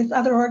with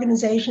other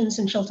organizations,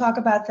 and she'll talk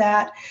about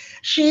that.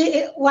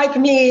 She, like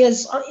me,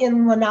 is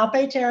in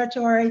Lenape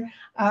territory.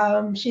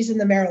 She's in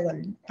the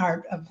Maryland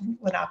part of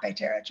Lenape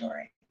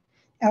territory.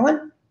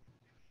 Ellen?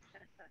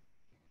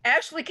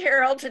 Ashley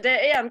Carroll,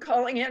 today I'm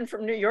calling in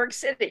from New York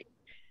City.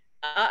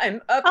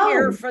 I'm up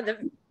here for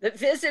the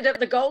visit of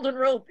the Golden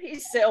Rule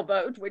Peace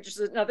Sailboat, which is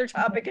another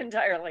topic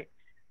entirely.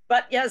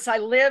 But yes, I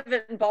live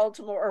in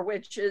Baltimore,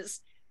 which is,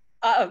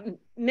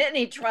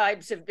 many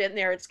tribes have been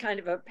there. It's kind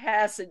of a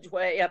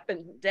passageway up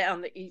and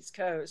down the East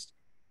Coast.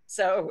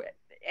 So,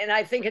 and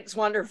I think it's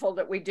wonderful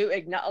that we do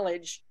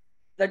acknowledge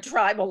the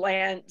tribal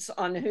lands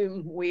on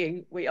whom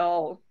we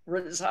all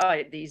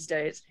reside these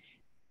days.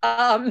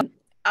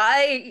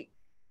 I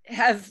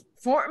have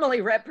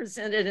formally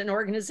represented an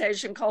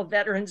organization called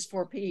Veterans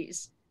for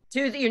Peace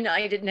to the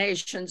United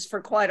Nations for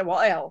quite a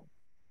while,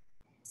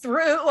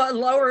 through a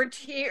lower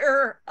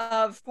tier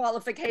of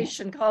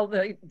qualification called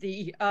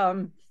the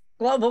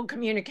Global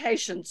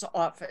Communications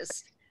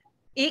Office.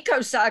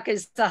 ECOSOC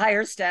is the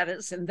higher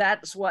status, and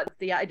that's what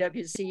the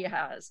IWC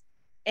has.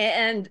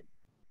 And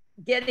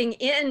getting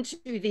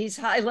into these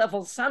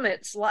high-level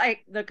summits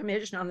like the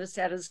Commission on the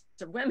Status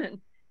of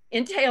Women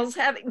entails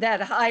having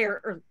that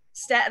higher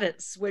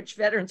status, which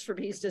Veterans for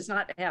Peace does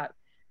not have.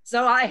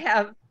 So I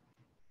have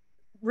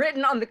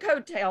ridden on the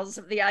coattails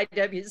of the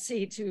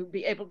IWC to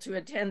be able to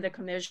attend the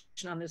Commission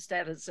on the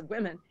Status of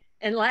Women.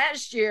 And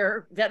last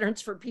year,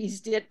 Veterans for Peace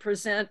did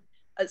present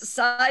a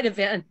side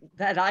event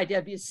that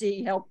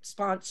IWC helped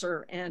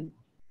sponsor and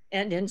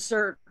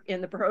insert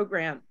in the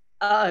program,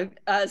 a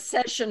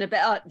session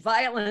about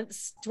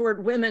violence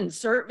toward women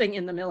serving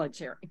in the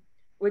military,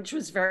 which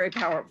was very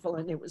powerful,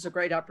 and it was a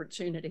great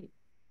opportunity.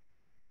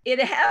 It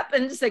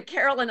happens that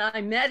Carol and I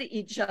met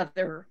each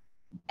other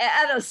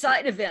at a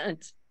side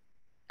event,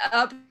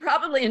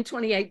 probably in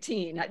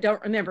 2018. I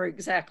don't remember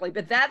exactly,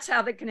 but that's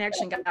how the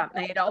connection got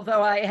made,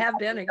 although I have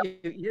been a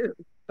UU,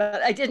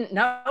 but I didn't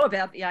know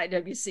about the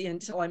IWC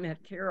until I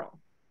met Carol.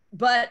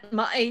 But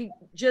my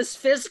just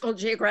physical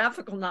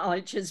geographical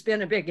knowledge has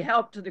been a big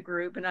help to the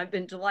group, and I've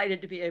been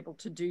delighted to be able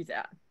to do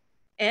that.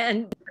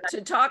 And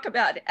to talk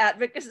about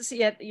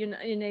advocacy at the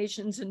United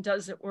Nations and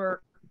does it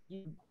work,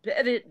 you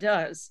bet it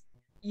does.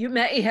 You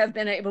may have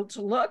been able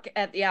to look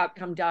at the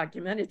outcome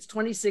document. It's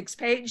 26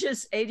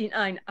 pages,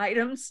 89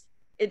 items.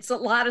 It's a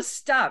lot of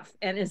stuff.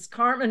 And as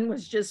Carmen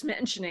was just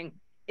mentioning,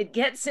 it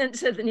gets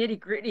into the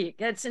nitty-gritty. It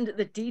gets into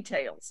the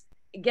details.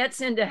 It gets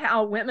into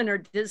how women are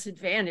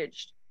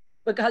disadvantaged.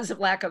 because of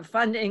lack of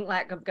funding,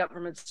 lack of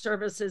government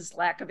services,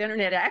 lack of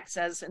internet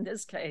access in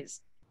this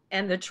case,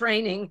 and the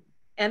training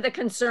and the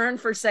concern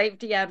for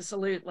safety,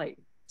 absolutely.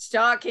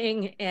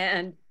 Stalking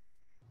and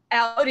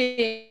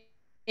outing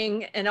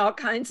and all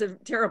kinds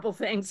of terrible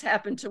things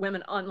happen to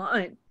women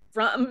online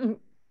from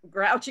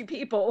grouchy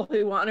people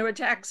who want to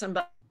attack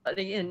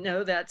somebody and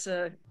know that's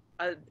a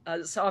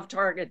soft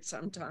target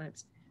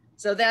sometimes.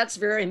 So that's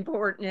very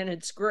important, and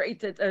it's great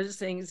that those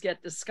things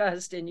get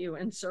discussed in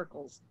UN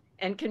circles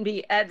and can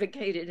be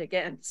advocated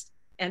against,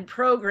 and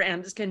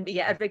programs can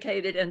be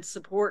advocated and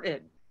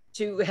supported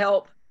to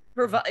help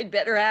provide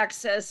better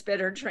access,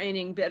 better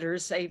training, better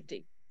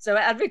safety. So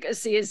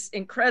advocacy is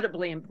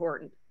incredibly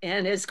important.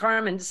 And as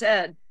Carmen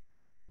said,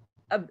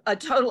 a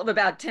total of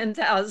about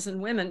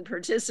 10,000 women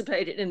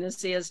participated in the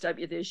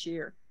CSW this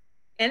year.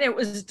 And it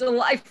was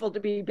delightful to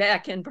be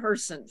back in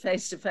person,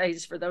 face to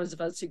face, for those of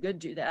us who could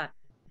do that.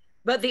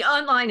 But the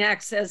online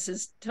access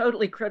is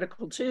totally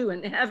critical too.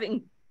 And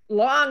having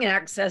long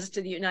access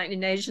to the United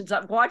Nations,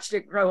 I've watched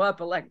it grow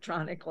up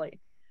electronically.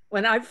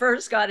 When I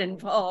first got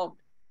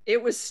involved,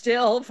 it was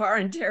still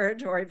foreign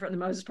territory for the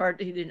most part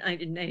to the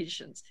United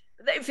Nations.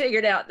 But they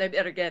figured out they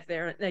better get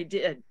there, and they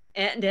did.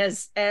 And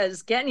as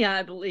Genia,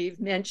 I believe,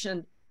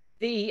 mentioned,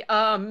 the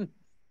UN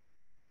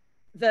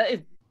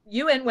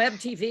Web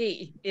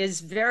TV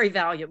is very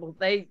valuable.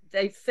 They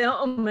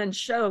film and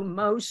show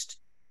most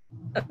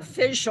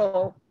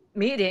official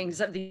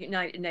meetings of the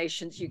United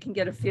Nations. You can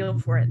get a feel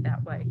for it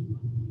that way.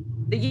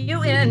 The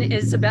UN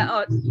is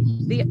about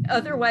the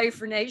other way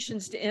for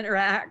nations to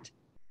interact.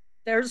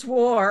 There's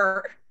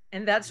war,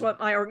 and that's what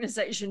my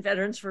organization,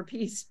 Veterans for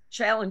Peace,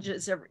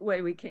 challenges every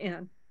way we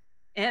can.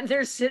 And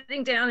they're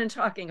sitting down and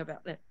talking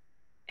about it.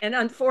 And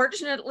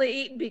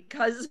unfortunately,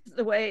 because of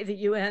the way the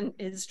UN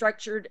is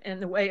structured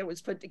and the way it was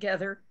put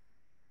together,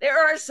 there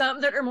are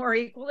some that are more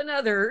equal than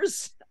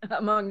others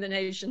among the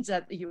nations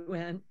at the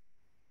UN.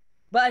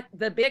 But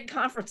the big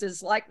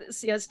conferences like the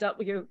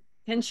CSW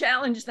can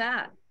challenge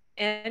that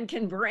and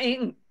can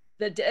bring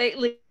the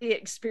daily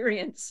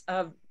experience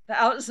of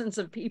thousands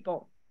of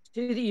people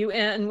to the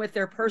UN with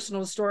their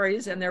personal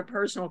stories and their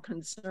personal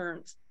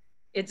concerns.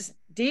 It's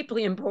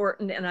deeply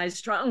important, and I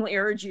strongly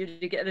urge you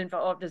to get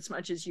involved as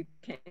much as you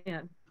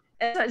can.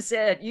 As I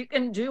said, you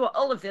can do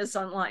all of this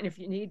online if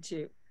you need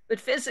to, but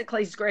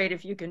physically it's great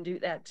if you can do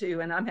that too.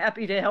 And I'm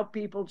happy to help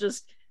people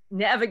just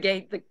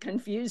navigate the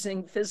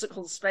confusing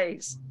physical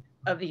space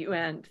of the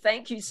UN.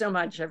 Thank you so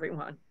much,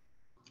 everyone.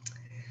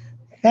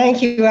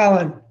 Thank you,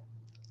 Ellen.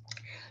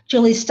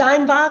 Julie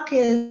Steinbach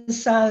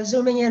is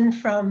zooming in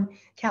from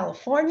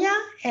California,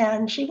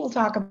 and she will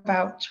talk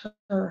about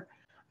her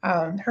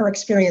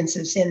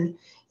experiences in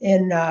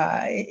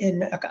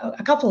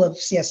a couple of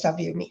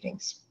CSW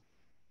meetings.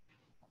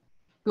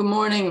 Good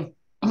morning.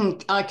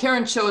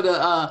 Karen showed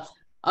a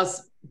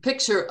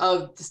picture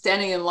of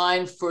standing in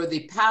line for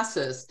the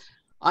passes.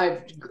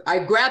 I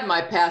grabbed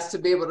my pass to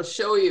be able to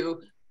show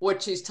you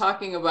what she's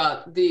talking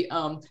about.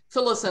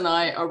 Phyllis and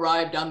I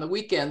arrived on the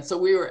weekend, so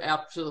we were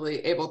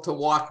actually able to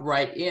walk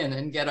right in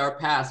and get our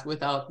pass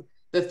without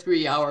the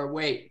 3-hour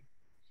wait.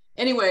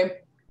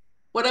 Anyway,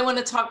 what I want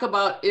to talk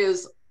about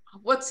is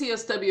what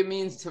CSW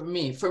means to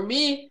me. For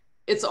me,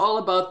 it's all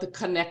about the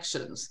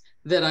connections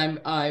that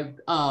I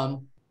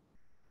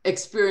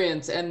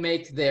experience and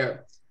make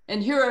there.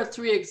 And here are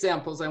 3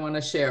 examples I want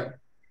to share.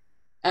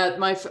 At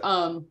my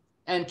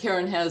and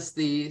Karen has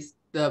the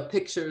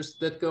pictures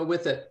that go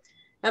with it.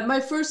 At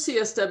my first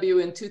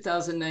CSW in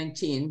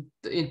 2019,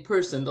 in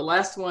person, the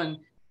last one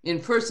in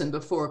person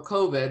before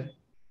COVID,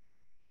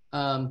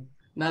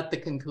 not the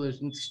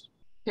conclusions,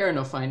 Karen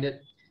will find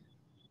it.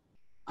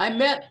 I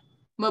met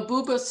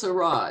Mahbouba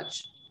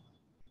Siraj,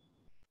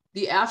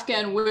 the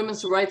Afghan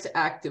women's rights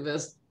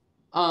activist,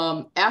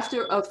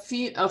 after a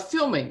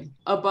filming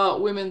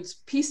about women's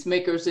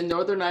peacemakers in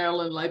Northern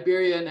Ireland,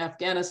 Liberia, and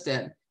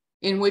Afghanistan,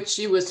 in which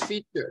she was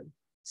featured,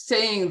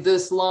 saying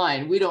this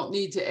line: "We don't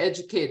need to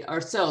educate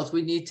ourselves,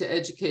 we need to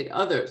educate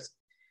others."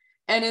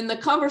 And in the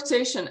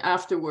conversation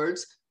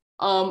afterwards,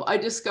 I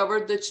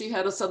discovered that she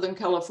had a Southern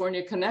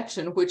California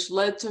connection, which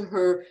led to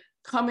her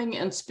coming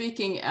and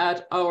speaking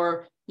at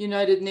our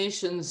United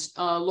Nations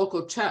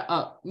local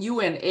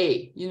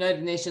UNA,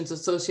 United Nations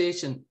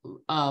Association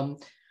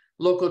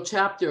local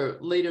chapter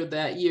later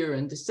that year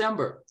in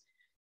December.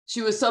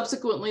 She was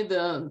subsequently,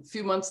 a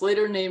few months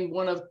later, named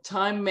one of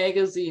Time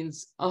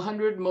Magazine's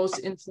 100 most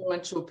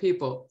influential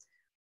people.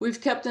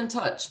 We've kept in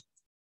touch.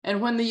 And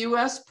when the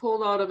US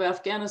pulled out of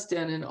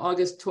Afghanistan in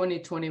August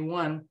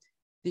 2021,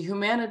 the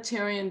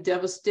humanitarian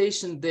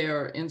devastation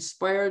there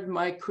inspired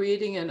my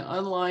creating an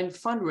online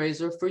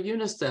fundraiser for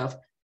UNICEF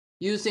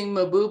using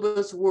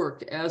Mahbouba's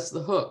work as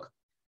the hook.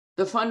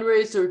 The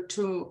fundraiser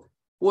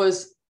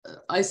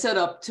I set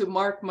up to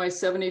mark my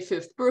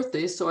 75th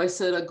birthday, so I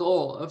set a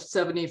goal of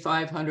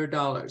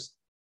 $7,500.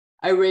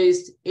 I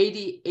raised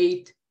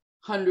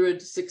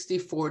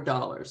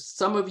 $8,864.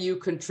 Some of you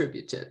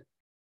contributed.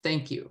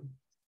 Thank you.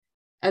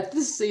 At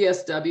this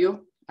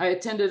CSW, I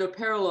attended a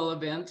parallel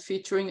event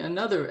featuring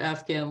another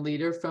Afghan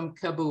leader from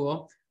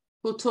Kabul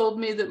who told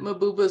me that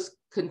Mahbouba's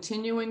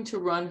continuing to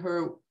run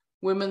her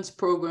women's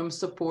program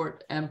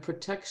support and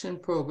protection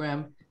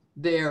program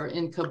there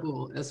in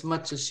Kabul as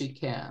much as she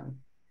can.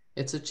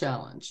 It's a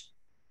challenge.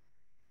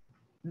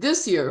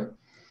 This year,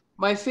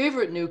 my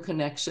favorite new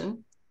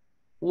connection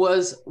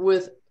was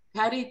with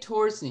Patty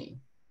Torsney,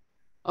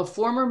 a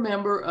former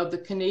member of the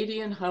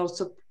Canadian House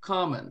of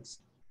Commons,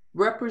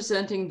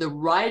 representing the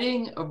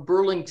riding of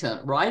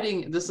Burlington.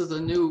 This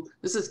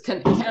is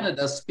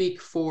Canada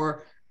speak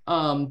for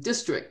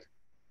district,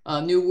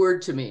 a new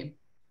word to me,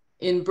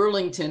 in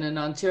Burlington in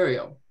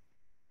Ontario.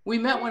 We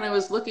met when I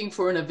was looking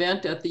for an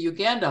event at the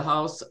Uganda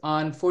House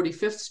on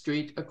 45th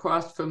Street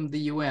across from the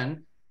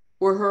UN,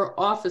 where her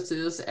office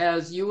is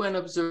as UN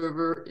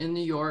observer in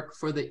New York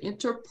for the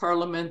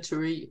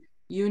Interparliamentary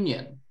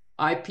Union,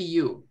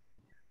 IPU.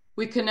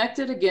 We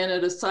connected again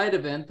at a side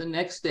event the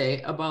next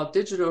day about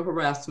digital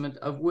harassment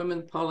of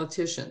women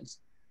politicians,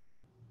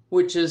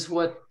 which is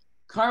what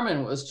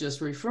Carmen was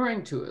just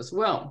referring to as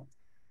well,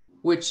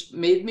 which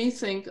made me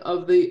think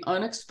of the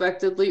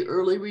unexpectedly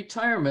early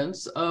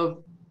retirements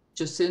of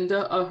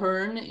Jacinda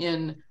Ardern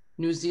in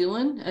New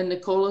Zealand and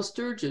Nicola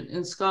Sturgeon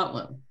in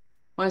Scotland.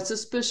 My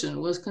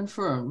suspicion was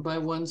confirmed by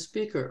one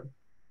speaker.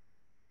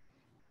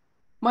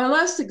 My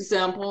last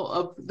example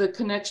of the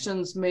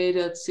connections made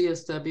at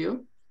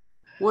CSW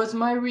was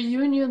my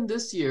reunion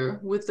this year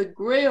with the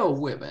Grail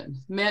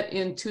women met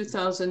in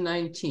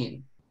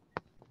 2019.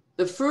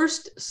 The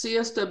first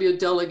CSW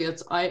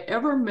delegates I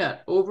ever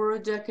met over a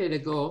decade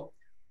ago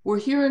were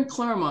here in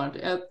Claremont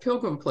at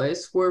Pilgrim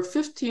Place, where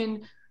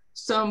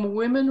some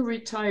women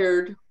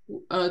retired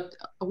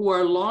who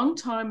are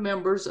longtime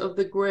members of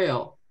the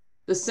Grail,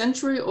 the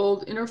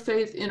century-old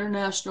interfaith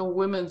international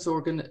women's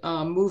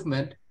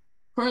movement,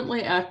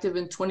 currently active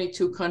in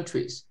 22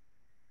 countries.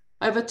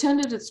 I've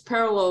attended its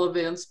parallel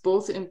events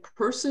both in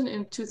person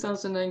in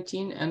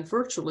 2019 and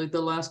virtually the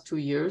last 2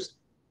 years,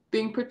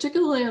 being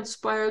particularly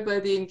inspired by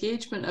the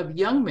engagement of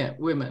young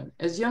women,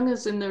 as young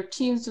as in their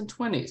teens and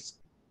 20s.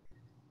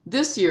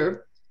 This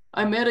year,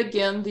 I met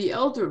again the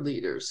elder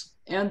leaders,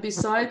 and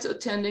besides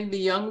attending the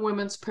Young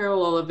Women's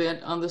Parallel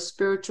event on the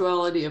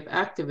spirituality of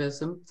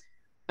activism,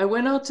 I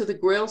went out to the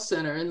Grail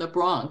Center in the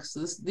Bronx.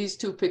 These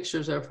two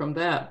pictures are from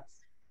that,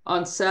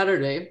 on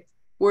Saturday,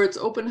 where its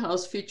open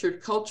house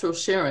featured cultural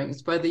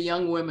sharings by the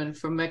young women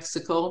from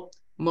Mexico,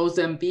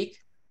 Mozambique,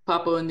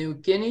 Papua New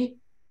Guinea,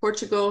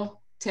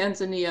 Portugal,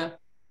 Tanzania,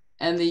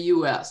 and the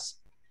US.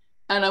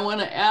 And I want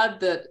to add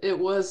that it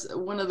was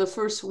one of the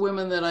first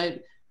women that I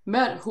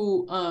met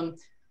who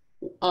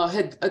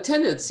had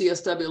attended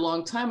CSW a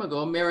long time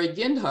ago, Mary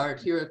Gindhart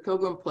here at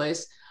Pilgrim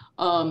Place,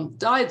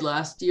 died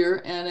last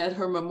year, and at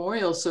her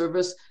memorial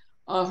service,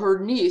 her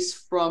niece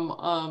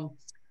from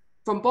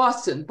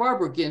Boston,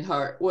 Barbara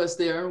Gindhart, was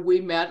there, and we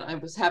met. I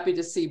was happy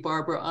to see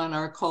Barbara on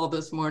our call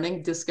this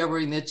morning,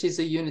 discovering that she's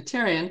a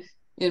Unitarian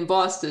in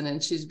Boston,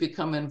 and she's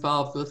become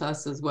involved with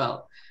us as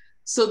well.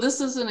 So this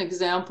is an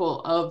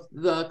example of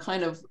the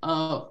kind of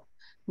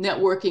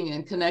networking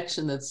and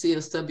connection that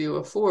CSW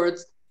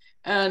affords.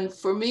 And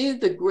for me,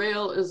 the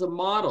Grail is a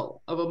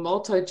model of a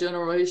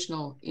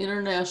multi-generational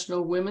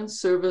international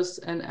women's service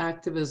and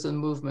activism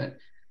movement.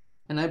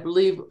 And I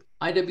believe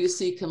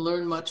IWC can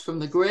learn much from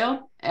the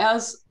Grail,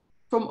 as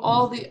from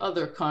all the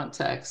other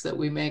contacts that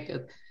we make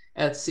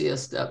at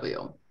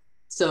CSW.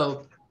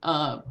 So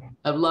I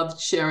loved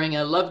sharing,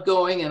 I loved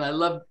going, and I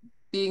love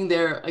being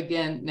there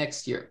again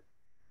next year.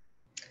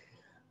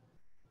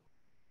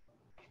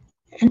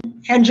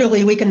 And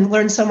Julie, we can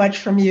learn so much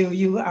from you.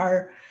 You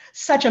are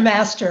such a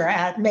master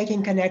at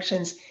making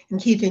connections and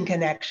keeping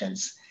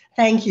connections.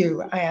 Thank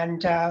you.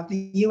 And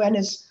the UN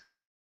is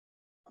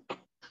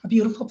a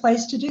beautiful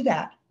place to do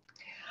that.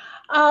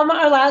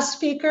 Our last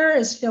speaker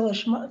is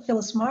Phyllis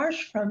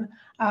Marsh from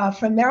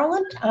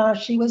Maryland.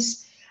 She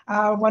was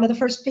one of the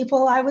first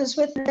people I was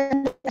with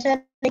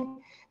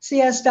attending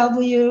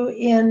CSW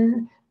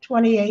in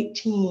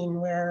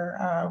 2018,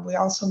 where we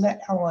also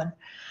met Ellen.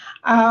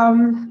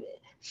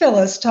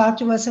 Phyllis, talk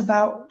to us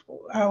about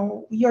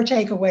your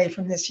takeaway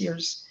from this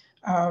year's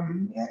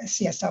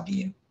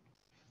CSW.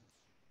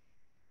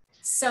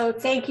 So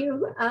thank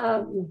you,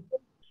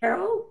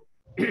 Carol.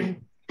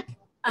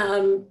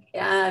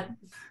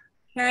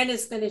 Karen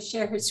is going to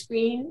share her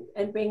screen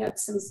and bring up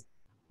some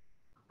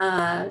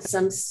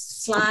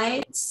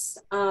slides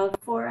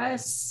for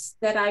us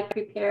that I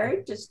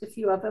prepared, just a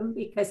few of them,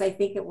 because I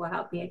think it will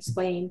help me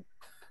explain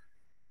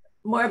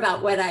more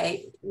about what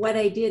I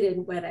did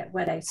and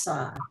what I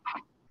saw.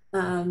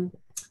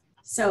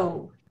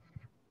 So,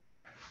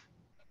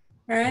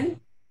 Karen.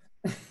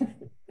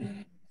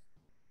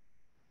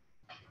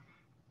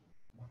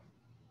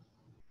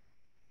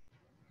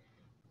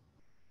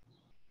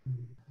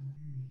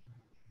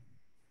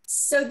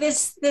 So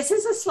this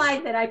is a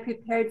slide that I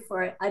prepared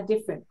for a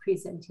different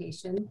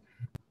presentation,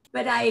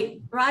 but I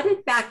brought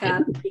it back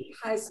up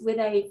because when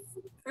I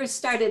first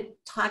started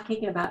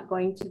talking about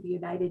going to the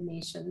United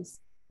Nations,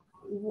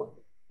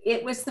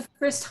 it was the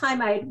first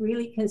time I had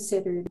really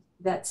considered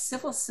that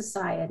civil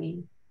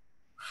society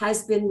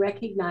has been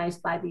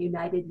recognized by the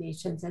United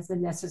Nations as a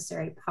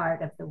necessary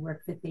part of the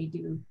work that they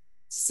do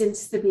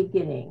since the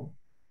beginning.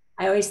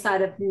 I always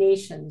thought of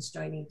nations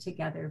joining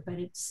together, but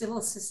it's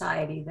civil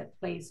society that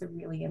plays a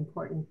really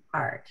important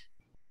part.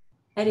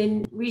 And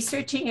in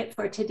researching it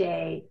for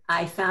today,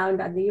 I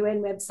found on the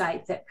UN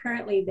website that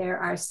currently there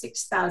are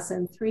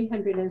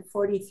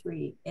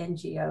 6,343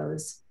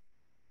 NGOs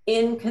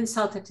in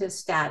consultative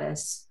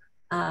status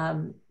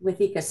with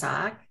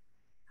ICASOC.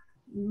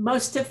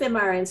 Most of them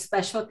are in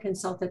special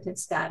consultative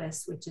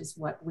status, which is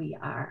what we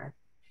are.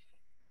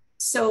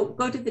 So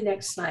go to the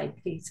next slide,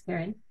 please,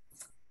 Karen.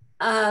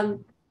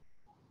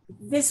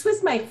 This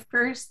was my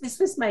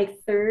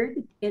third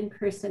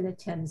in-person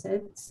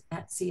attendance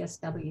at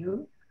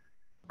CSW.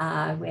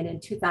 Went in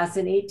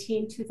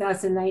 2018,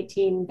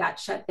 2019, got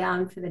shut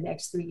down for the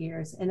next 3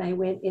 years, and I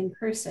went in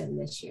person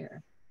this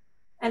year.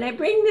 And I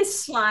bring this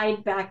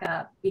slide back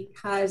up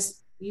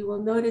because you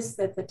will notice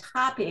that the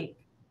topic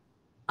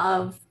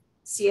of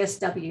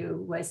CSW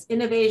was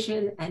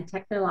innovation and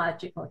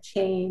technological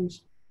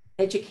change,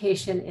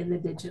 education in the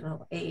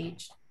digital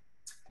age.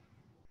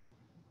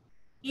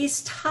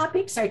 These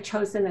topics are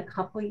chosen a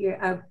couple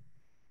years,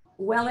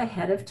 well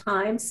ahead of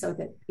time so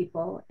that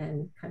people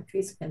and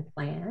countries can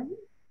plan.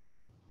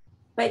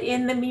 But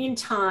in the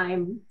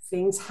meantime,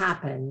 things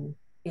happen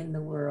in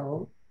the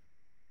world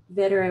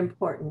that are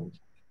important,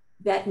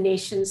 that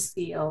nations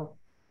feel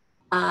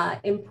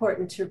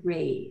important to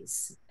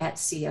raise at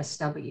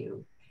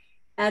CSW.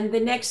 And the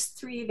next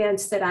 3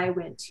 events that I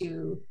went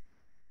to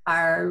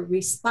are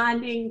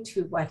responding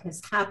to what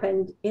has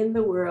happened in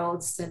the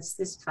world since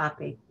this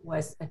topic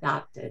was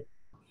adopted.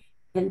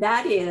 And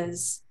that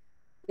is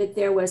that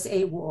there was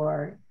a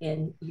war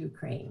in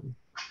Ukraine.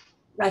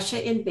 Russia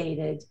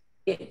invaded.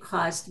 It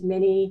caused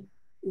many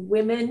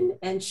women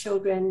and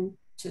children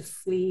to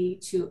flee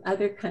to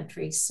other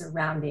countries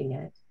surrounding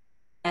it.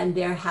 And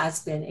there has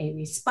been a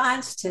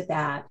response to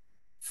that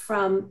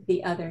from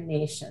the other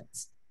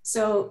nations.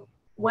 So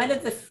one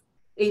of the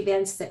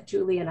events that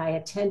Julie and I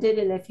attended,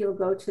 and if you'll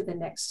go to the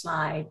next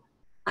slide,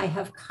 I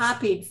have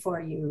copied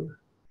for you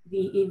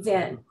the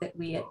event that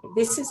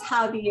this is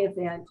how the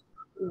event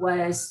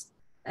was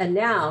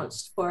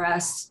announced for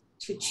us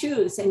to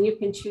choose. And you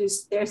can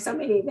choose, there are so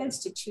many events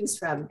to choose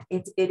from,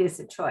 it is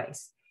a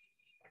choice.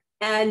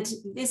 And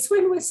this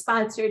one was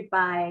sponsored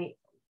by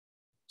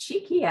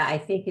Czechia, I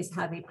think is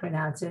how they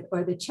pronounce it,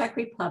 or the Czech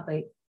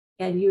Republic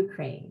and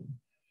Ukraine.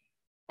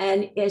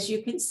 And as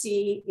you can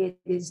see, it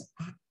is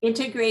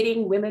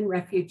integrating women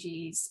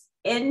refugees,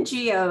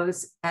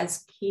 NGOs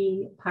as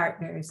key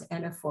partners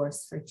and a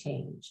force for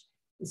change.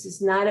 This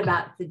is not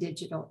about the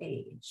digital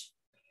age.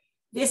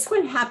 This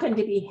one happened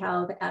to be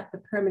held at the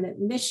permanent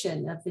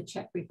mission of the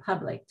Czech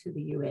Republic to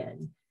the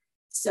UN,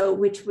 so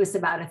which was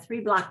about a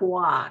 3-block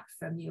walk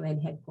from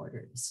UN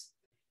headquarters.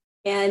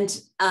 And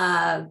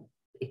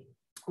it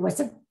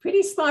was a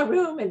pretty small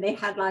room and they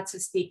had lots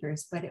of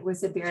speakers, but it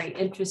was a very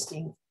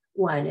interesting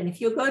one. And if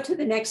you'll go to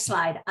the next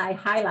slide, I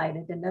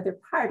highlighted another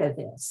part of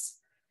this,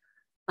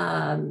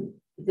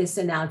 this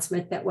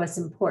announcement that was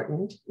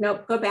important. No,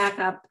 go back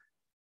up.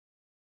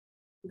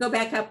 Go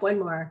back up one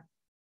more.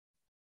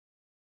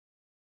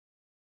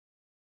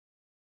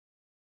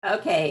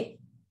 Okay.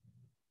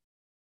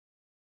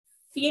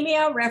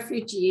 Female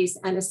refugees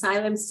and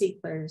asylum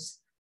seekers,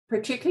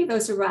 particularly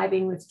those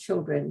arriving with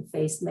children,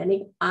 face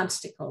many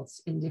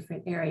obstacles in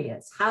different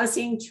areas: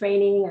 housing,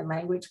 training and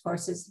language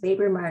courses,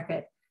 labor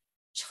market,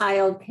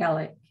 child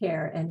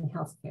care, and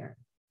healthcare.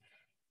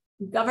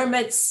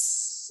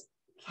 Governments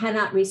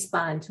cannot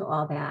respond to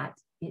all that.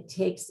 It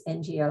takes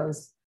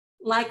NGOs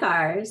like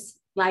ours,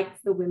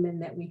 like the women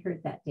that we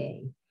heard that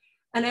day.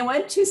 And I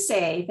want to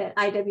say that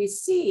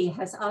IWC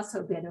has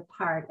also been a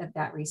part of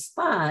that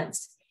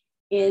response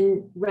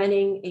in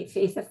running a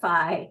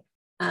Faithify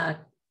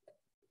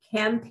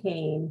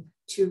campaign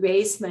to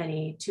raise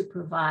money to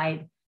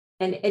provide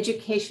an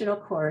educational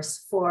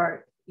course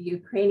for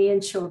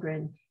Ukrainian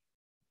children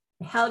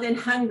held in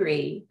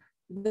Hungary,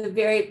 a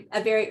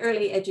very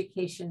early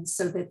education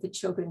so that the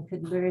children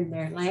could learn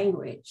their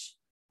language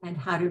and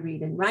how to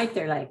read and write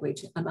their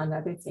language, among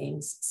other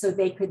things, so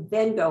they could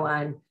then go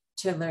on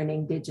to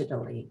learning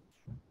digitally.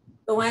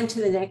 Go on to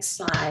the next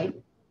slide.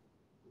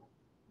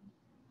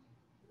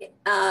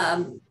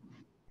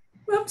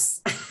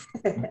 Whoops.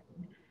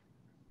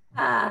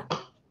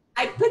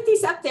 I put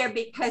these up there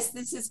because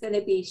this is going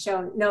to be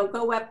shown. No,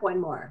 go up one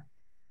more,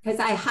 because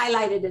I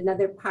highlighted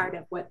another part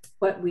of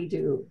what we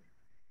do.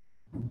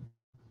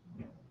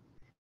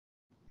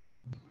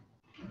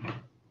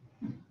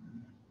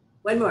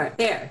 One more,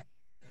 there.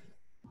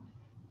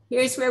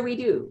 Here's where we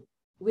do.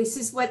 This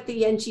is what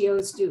the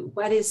NGOs do.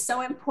 What is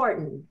so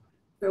important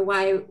for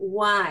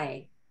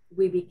why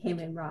we became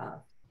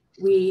involved.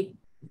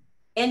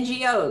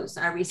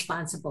 NGOs are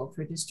responsible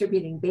for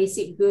distributing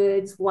basic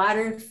goods,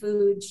 water,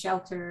 food,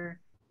 shelter,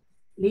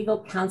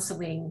 legal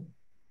counseling,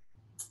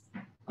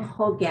 a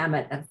whole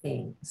gamut of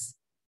things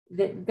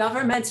that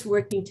governments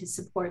working to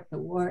support the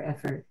war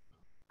effort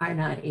are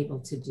not able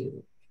to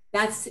do.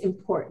 That's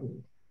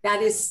important.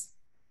 That is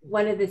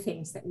one of the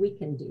things that we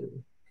can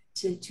do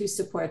to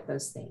support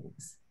those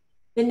things.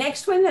 The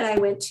next one that I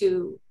went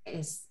to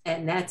is,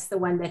 and that's the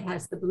one that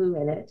has the blue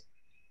in it,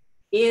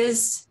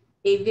 is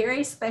a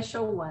very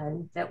special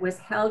one that was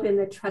held in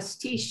the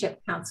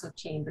Trusteeship Council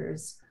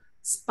chambers,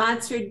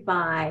 sponsored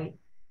by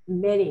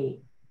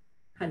many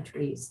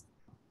countries,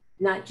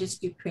 not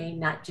just Ukraine,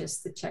 not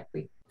just the Czech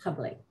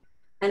Republic.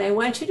 And I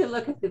want you to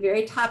look at the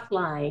very top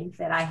line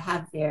that I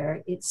have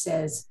there. It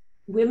says,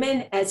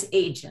 women as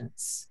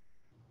agents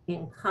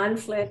in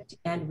conflict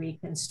and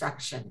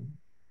reconstruction.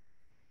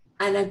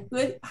 And a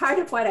good part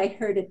of what I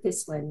heard at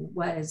this one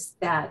was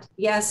that,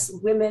 yes,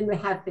 women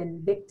have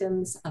been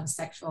victims of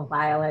sexual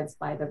violence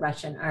by the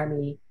Russian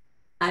army,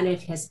 and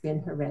it has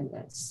been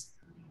horrendous.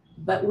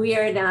 But we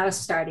are now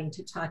starting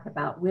to talk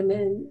about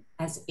women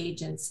as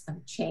agents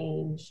of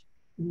change,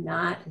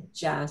 not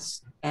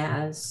just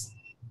as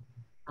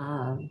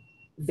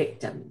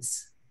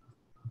victims.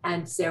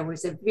 And there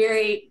was a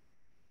very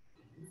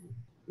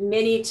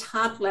many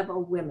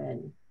top-level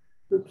women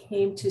who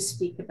came to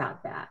speak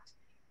about that.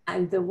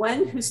 And the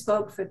one who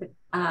spoke for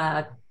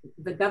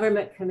the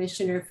government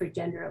commissioner for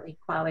gender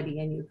equality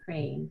in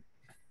Ukraine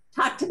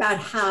talked about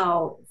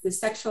how the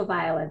sexual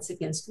violence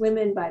against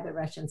women by the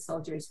Russian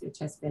soldiers, which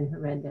has been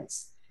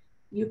horrendous,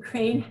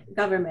 Ukraine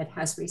government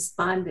has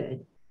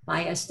responded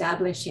by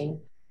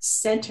establishing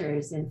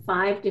centers in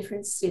 5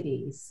 different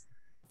cities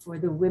for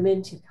the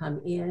women to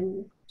come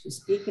in, to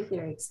speak of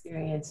their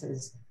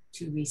experiences,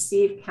 to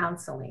receive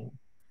counseling.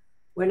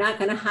 We're not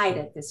going to hide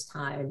it this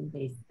time.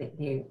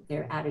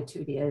 Their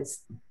attitude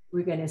is,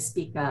 we're going to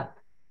speak up.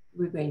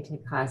 We're going to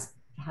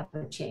have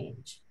a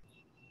change.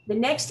 The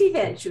next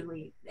event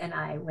Julie and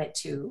I went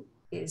to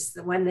is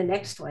the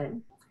next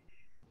one.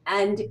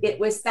 And it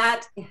was the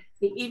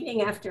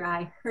evening after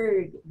I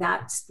heard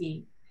that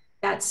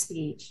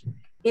speech,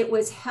 it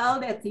was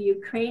held at the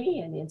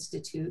Ukrainian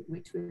Institute,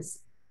 which was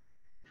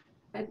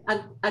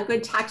a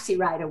good taxi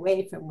ride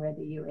away from where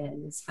the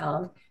UN is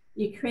held.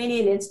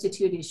 Ukrainian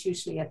Institute is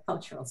usually a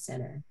cultural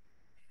center.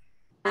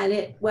 And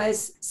it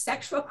was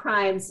sexual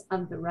crimes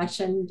of the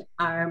Russian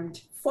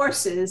armed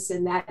forces,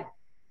 and that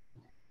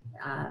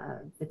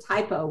the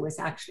typo was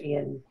actually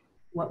in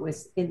what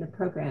was in the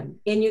program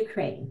in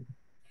Ukraine.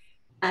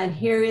 And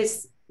here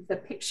is the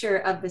picture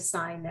of the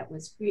sign that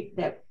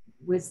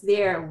was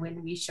there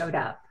when we showed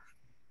up.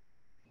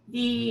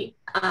 The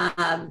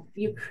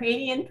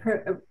Ukrainian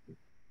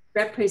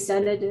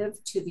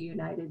representative to the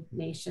United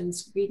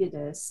Nations greeted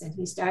us, and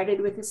he started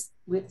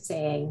with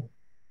saying,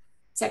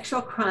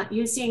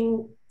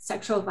 using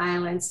sexual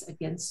violence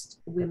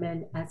against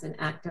women as an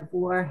act of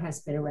war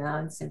has been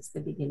around since the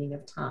beginning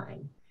of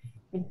time.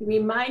 And he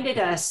reminded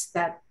us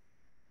that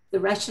the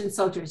Russian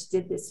soldiers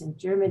did this in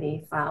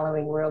Germany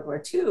following World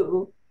War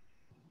II,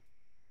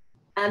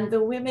 and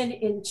the women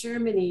in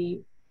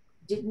Germany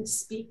didn't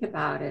speak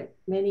about it,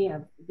 many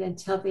of them,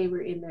 until they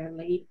were in their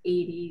late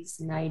 80s,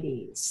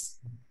 90s.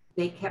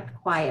 They kept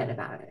quiet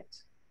about it.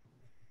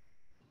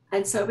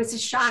 And so it was a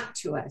shock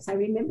to us. I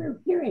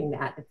remember hearing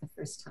that at the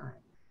first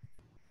time.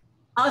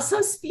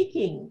 Also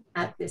speaking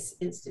at this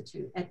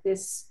institute, at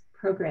this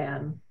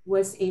program,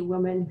 was a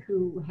woman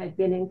who had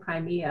been in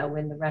Crimea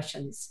when the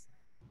Russians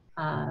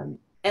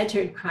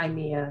entered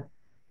Crimea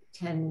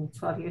 10,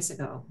 12 years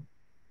ago.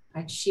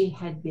 And she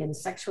had been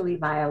sexually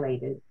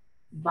violated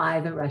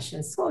by the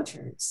Russian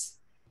soldiers.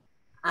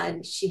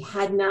 And she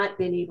had not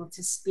been able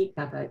to speak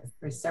of it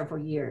for several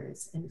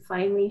years. And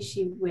finally,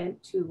 she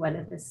went to one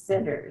of the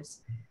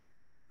centers,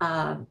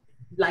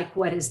 like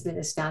what has been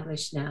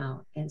established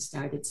now, and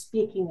started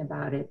speaking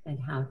about it and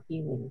how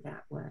healing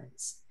that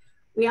was.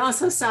 We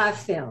also saw a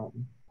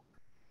film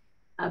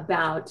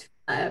about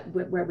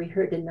where we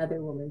heard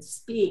another woman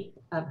speak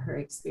of her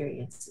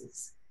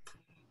experiences.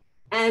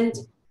 And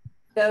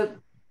the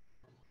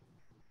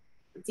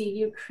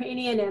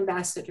Ukrainian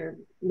ambassador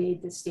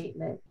made the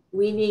statement,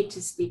 we need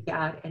to speak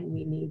out and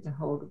we need to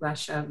hold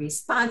Russia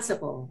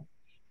responsible.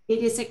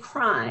 It is a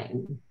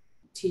crime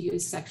to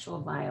use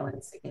sexual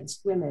violence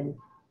against women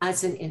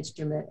as an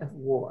instrument of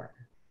war.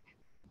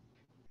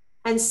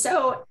 And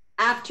so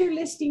after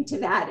listening to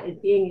that and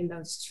being in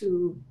those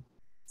 2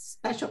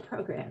 special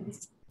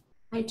programs,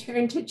 I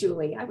turned to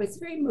Julie. I was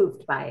very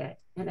moved by it.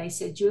 And I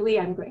said, Julie,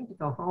 I'm going to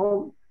go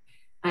home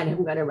and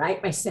I'm going to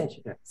write my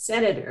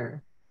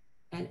senator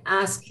and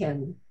ask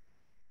him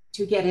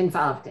to get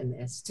involved in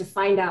this, to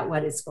find out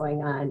what is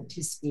going on,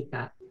 to speak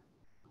up.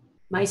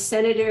 My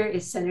senator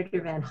is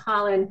Senator Van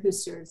Hollen, who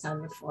serves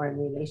on the Foreign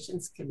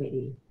Relations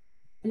Committee.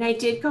 And I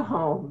did go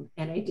home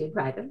and I did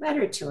write a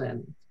letter to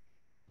him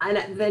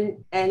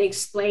and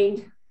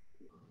explained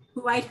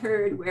who I'd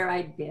heard, where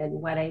I'd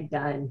been, what I'd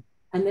done.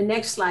 And the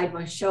next slide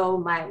will show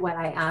what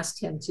I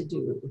asked him to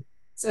do.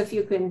 So if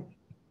you can,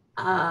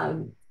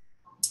 I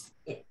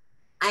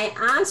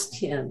asked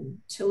him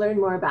to learn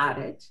more about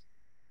it,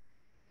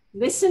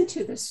 listen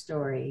to the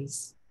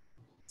stories,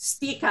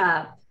 speak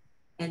up,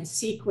 and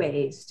seek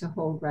ways to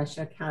hold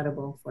Russia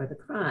accountable for the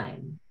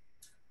crime.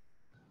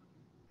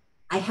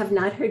 I have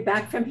not heard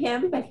back from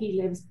him, but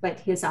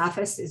his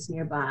office is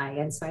nearby.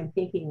 And so I'm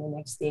thinking the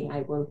next thing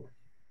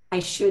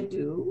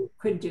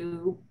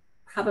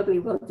probably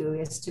will do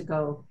is to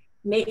go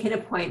make an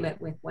appointment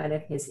with one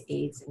of his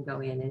aides and go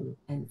in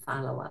and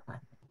follow up on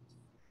it.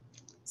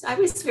 So I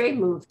was very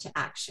moved to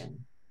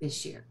action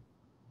this year.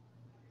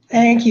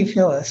 Thank you,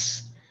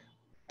 Phyllis.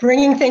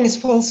 Bringing things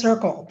full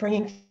circle,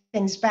 bringing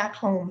things back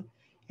home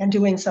and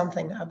doing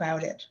something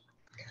about it.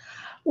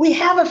 We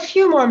have a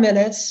few more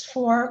minutes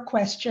for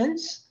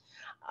questions.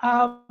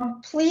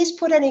 Please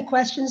put any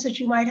questions that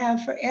you might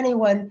have for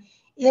anyone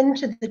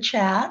into the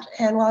chat.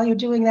 And while you're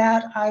doing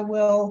that, I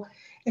will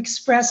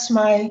express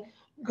my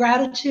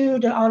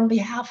gratitude on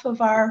behalf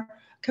of our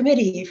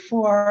committee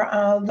for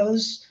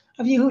those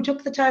of you who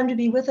took the time to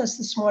be with us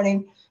this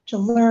morning to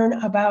learn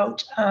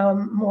about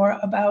more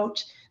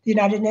about the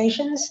United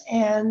Nations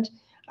and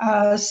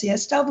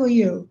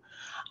CSW.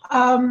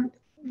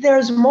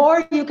 There's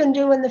more you can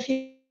do in the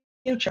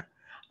future.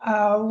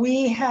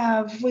 We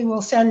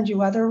will send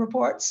you other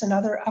reports and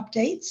other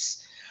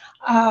updates.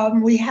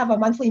 We have a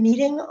monthly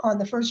meeting on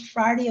the first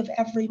Friday of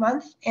every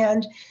month,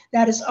 and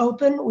that is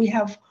open. We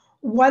have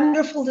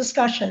wonderful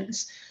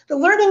discussions. The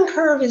learning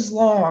curve is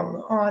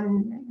long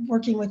on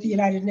working with the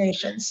United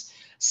Nations.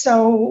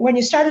 So when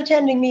you start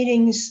attending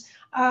meetings,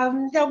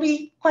 there'll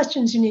be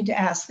questions you need to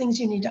ask, things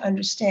you need to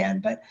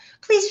understand, but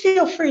please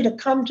feel free to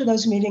come to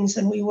those meetings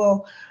and we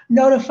will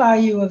notify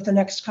you of the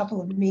next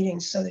couple of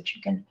meetings so that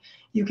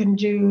you can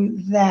do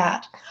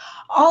that.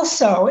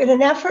 Also, in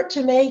an effort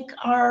to make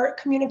our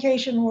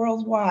communication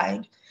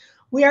worldwide,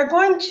 we have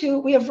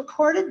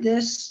recorded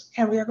this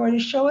and we are going to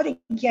show it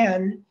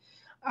again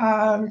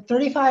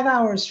 35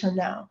 hours from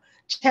now,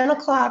 10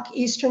 o'clock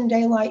Eastern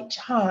Daylight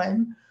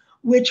Time,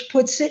 which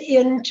puts it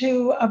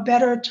into a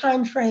better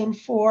time frame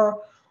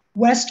for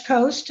West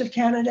Coast of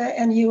Canada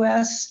and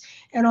US,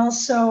 and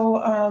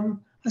also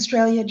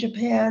Australia,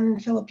 Japan,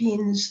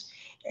 Philippines,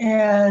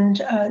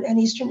 and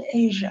Eastern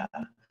Asia.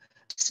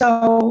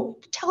 So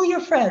tell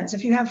your friends,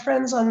 if you have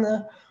friends on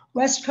the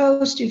West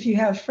Coast, if you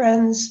have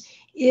friends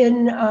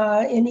in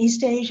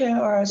East Asia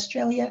or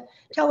Australia,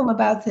 tell them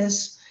about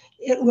this.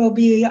 It will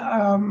be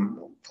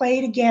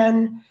played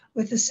again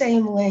with the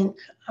same link,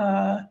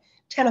 10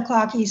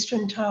 o'clock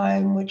Eastern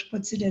Time, which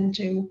puts it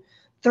into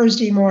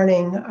Thursday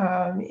morning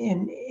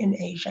in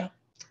Asia.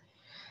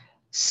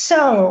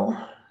 So,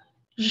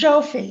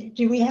 Jofi,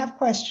 do we have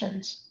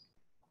questions?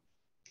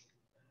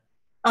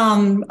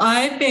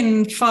 I've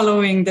been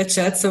following the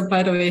chat. So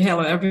by the way,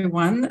 hello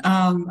everyone.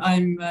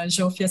 I'm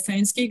Zsófia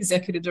Sainsky,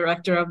 Executive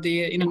Director of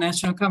the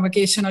International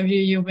Convocation of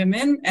UU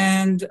Women.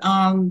 And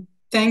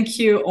thank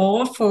you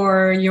all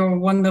for your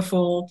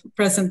wonderful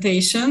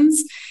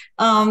presentations.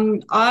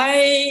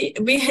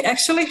 We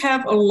actually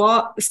have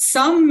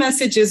some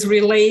messages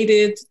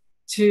related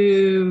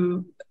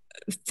to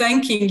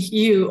thanking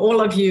you, all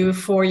of you,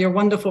 for your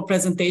wonderful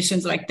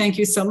presentations. Like, thank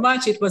you so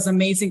much. It was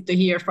amazing to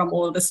hear from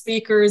all the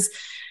speakers.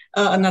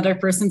 Another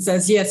person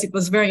says, yes, it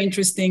was very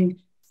interesting.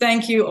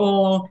 Thank you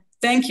all.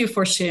 Thank you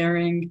for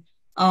sharing.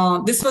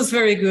 This was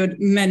very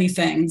good. Many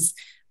thanks.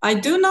 I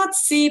do not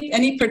see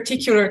any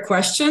particular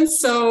questions.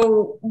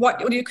 So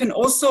what you can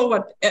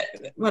also,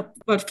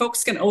 what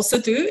folks can also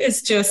do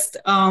is just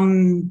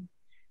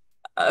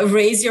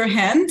raise your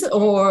hand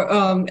or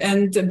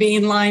and be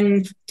in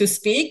line to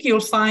speak. You'll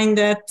find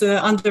that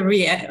under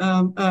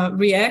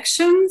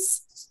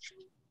reactions.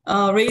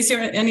 Raise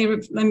your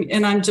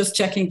and I'm just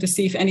checking to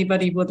see if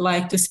anybody would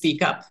like to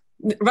speak up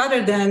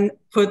rather than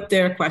put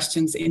their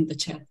questions in the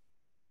chat.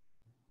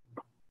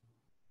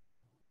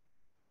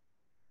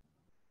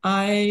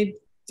 I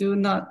do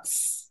not.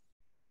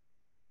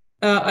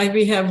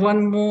 We have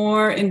one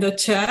more in the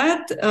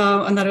chat.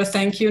 Another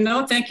thank you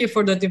note. Thank you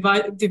for the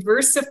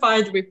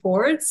diversified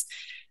reports.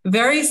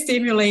 Very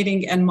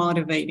stimulating and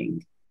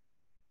motivating.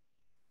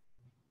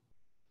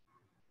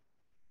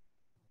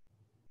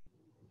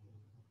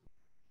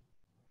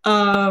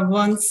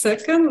 One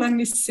second, let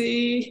me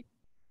see.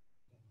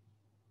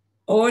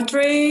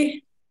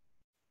 Audrey.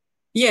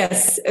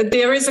 Yes,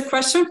 there is a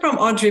question from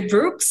Audrey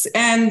Brooks,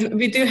 and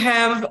we do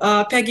have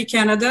Peggy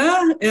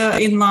Canada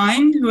in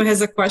line who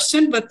has a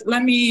question, but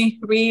let me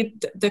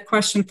read the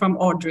question from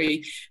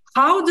Audrey.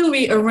 How do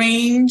we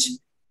arrange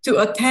to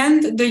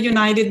attend the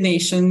United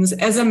Nations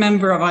as a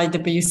member of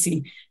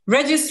IWC?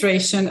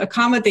 Registration,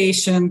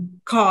 accommodation,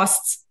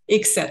 costs,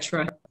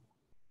 etc.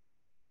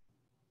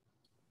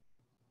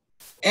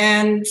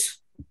 And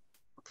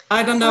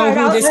I don't know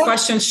who this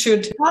question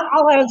should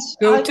I'll answer.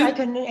 go to. I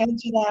can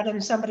answer that,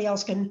 and somebody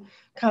else can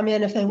come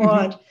in if they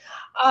want.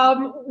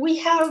 We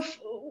have,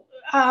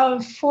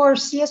 for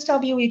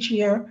CSW each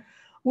year,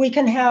 we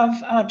can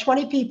have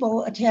 20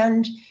 people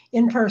attend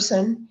in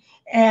person,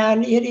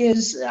 and it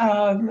is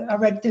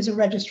there's a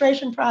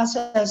registration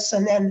process,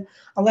 and then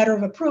a letter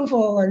of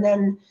approval, and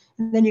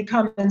then you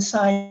come and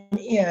sign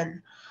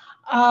in.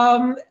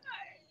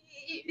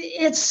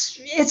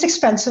 It's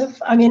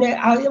expensive. I mean,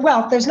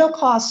 well, there's no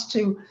cost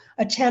to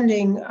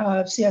attending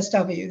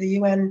CSW. The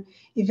UN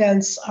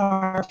events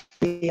are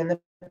free, and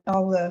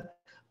all the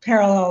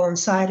parallel and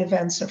side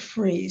events are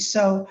free.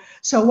 So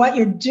what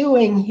you're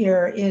doing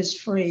here is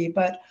free,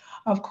 but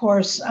of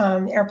course,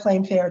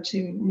 airplane fare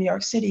to New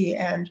York City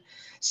and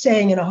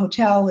staying in a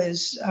hotel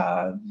is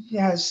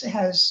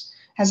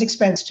has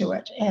expense to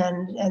it,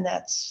 and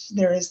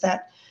there is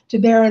that to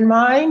bear in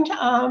mind.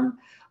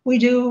 We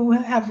do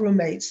have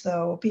roommates,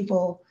 though.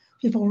 People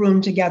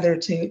room together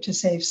to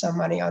save some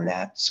money on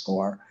that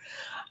score.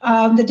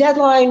 The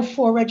deadline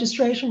for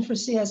registration for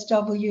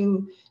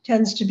CSW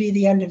tends to be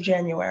the end of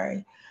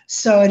January.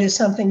 So it is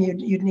something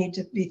you'd need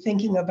to be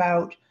thinking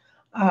about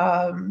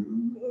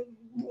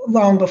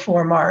long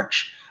before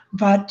March.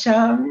 But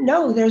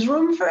no, there's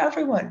room for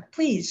everyone.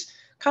 Please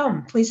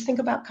come. Please think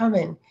about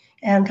coming.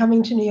 And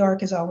coming to New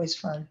York is always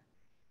fun.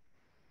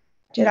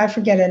 Did I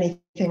forget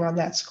anything on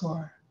that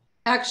score?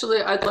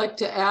 Actually, I'd like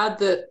to add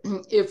that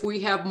if we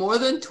have more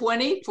than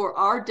 20 for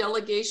our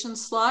delegation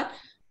slot,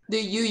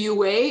 the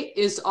UUA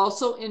is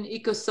also in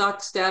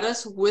ECOSOC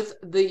status with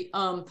the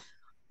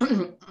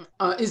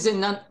is in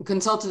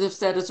non-consultative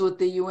status with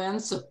the UN.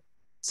 So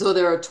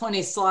there are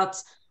 20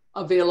 slots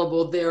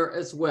available there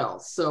as well.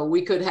 So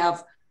we could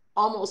have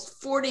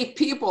almost 40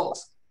 people,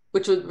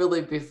 which would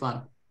really be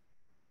fun,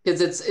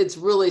 because it's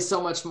really so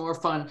much more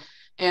fun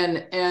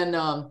and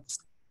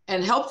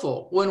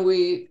helpful. When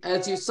we,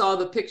 as you saw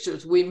the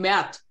pictures, we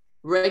met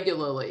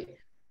regularly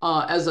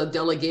as a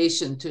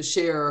delegation to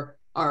share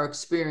our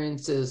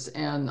experiences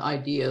and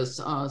ideas.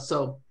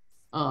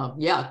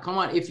 Yeah, come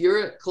on. If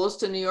you're close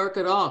to New York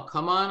at all,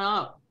 come on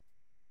up.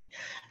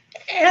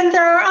 And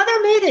there are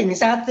other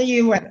meetings at the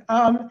UN.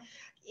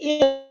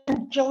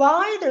 In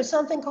July, there's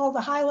something called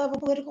the High Level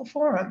Political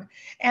Forum,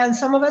 and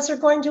some of us are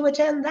going to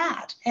attend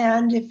that.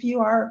 And if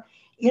you are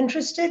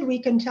interested, we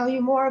can tell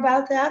you more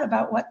about that,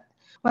 about what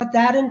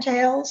that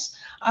entails.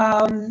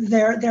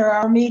 There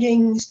are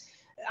meetings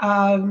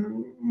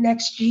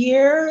next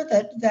year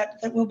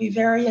that will be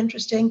very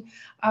interesting.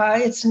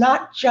 It's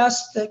not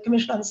just the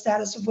Commission on the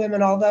Status of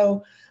Women,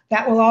 although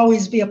that will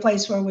always be a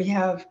place where we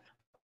have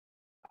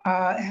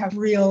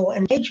real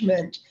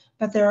engagement,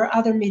 but there are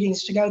other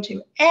meetings to go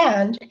to.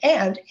 And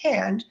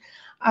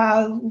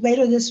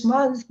later this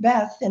month,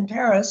 Beth in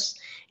Paris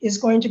is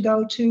going to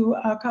go to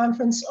a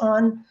conference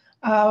on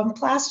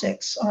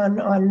plastics,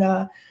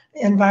 on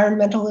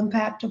environmental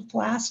impact of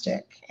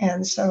plastic.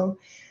 And so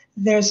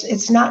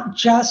it's not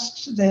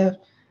just the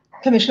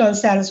Commission on the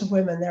Status of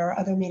Women, there are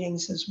other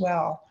meetings as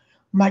well,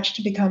 much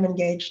to become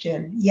engaged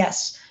in.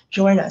 Yes,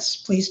 join us,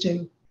 please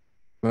do.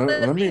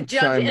 Let me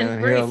chime in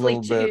here a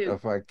little bit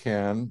if I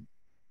can.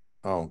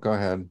 Oh, go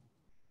ahead.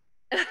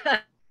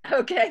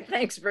 Okay,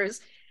 thanks,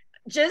 Bruce.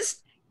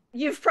 Just,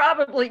 you've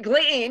probably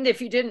gleaned,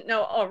 if you didn't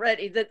know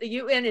already, that the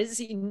UN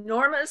is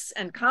enormous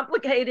and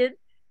complicated,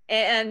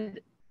 and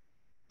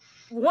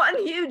one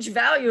huge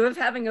value of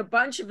having a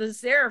bunch of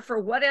us there for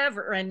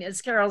whatever, and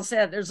as Carol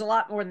said, there's a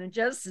lot more than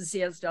just the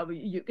CSW.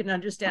 You can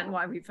understand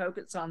why we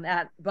focus on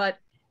that. But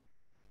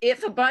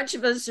if a bunch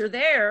of us are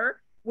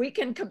there, we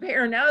can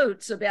compare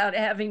notes about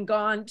having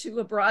gone to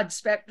a broad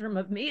spectrum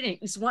of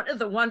meetings. One of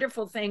the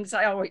wonderful things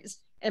I always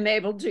am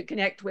able to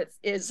connect with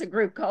is a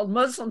group called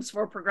Muslims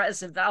for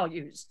Progressive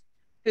Values,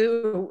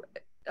 who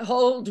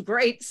hold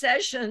great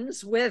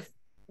sessions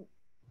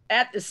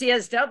at the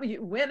CSW,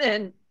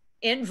 women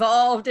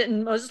involved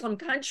in Muslim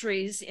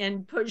countries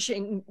in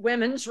pushing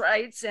women's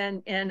rights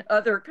and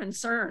other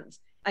concerns.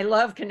 I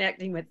love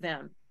connecting with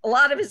them. A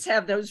lot of us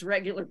have those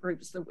regular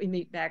groups that we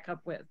meet back up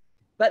with,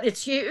 but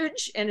it's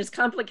huge and it's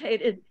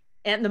complicated.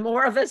 And the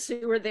more of us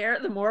who are there,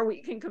 the more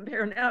we can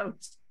compare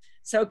notes.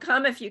 So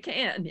come if you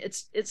can.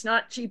 It's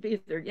not cheap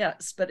either,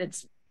 yes, but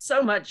it's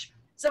so much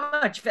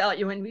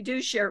value. And we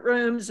do share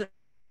rooms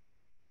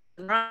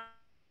and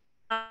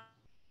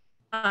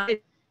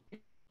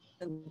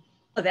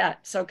that.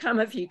 So come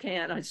if you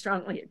can. I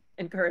strongly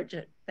encourage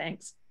it.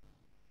 Thanks.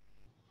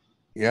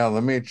 Yeah,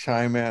 let me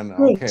chime in.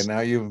 Okay,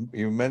 now you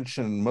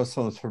mentioned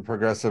Muslims for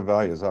Progressive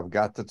Values. I've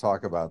got to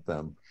talk about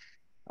them.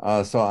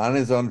 So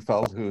Annie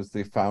Zonnefeld, who's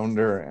the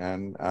founder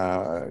and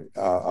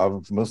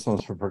of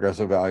Muslims for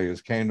Progressive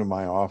Values, came to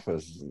my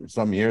office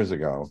some years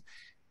ago,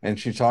 and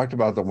she talked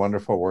about the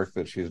wonderful work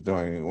that she's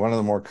doing. One of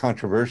the more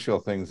controversial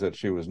things that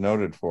she was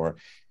noted for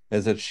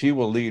is that she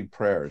will lead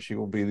prayers. She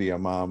will be the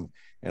imam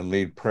and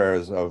lead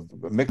prayers of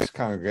mixed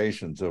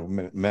congregations of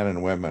men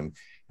and women.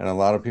 And a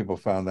lot of people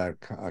found that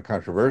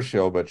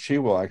controversial, but she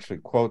will actually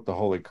quote the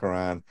Holy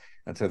Quran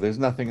and say, there's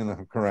nothing in the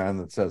Quran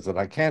that says that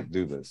I can't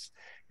do this.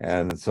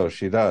 And so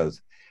she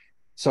does.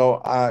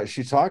 So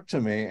she talked to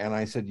me and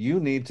I said,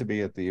 you need to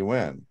be at the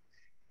UN.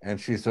 And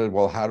she said,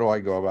 well, how do I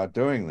go about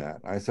doing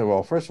that? I said,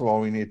 well, first of all,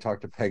 we need to talk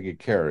to Peggy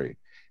Carey.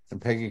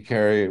 And Peggy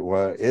Carey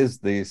is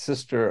the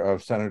sister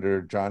of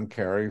Senator John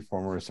Kerry,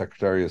 former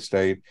Secretary of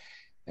State.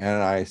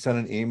 And I sent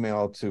an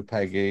email to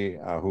Peggy,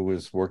 who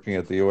was working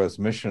at the U.S.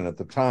 mission at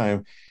the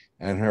time,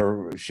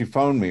 and she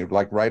phoned me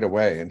like right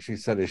away. And she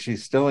said, is she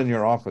still in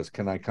your office?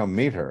 Can I come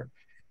meet her?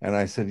 And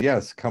I said,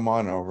 yes, come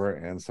on over.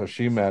 And so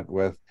she met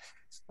with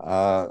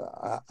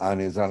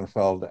Annie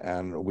Zonnefeld,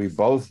 and we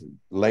both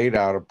laid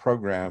out a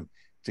program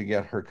to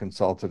get her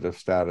consultative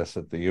status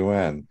at the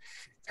UN.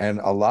 And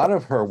a lot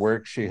of her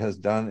work she has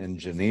done in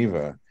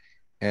Geneva,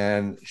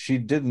 and she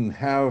didn't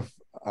have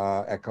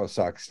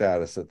ECOSOC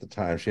status at the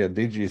time. She had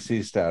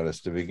DGC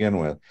status to begin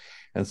with.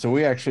 And so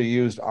we actually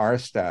used our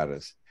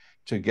status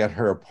to get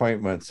her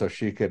appointment so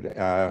she could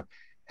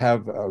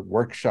have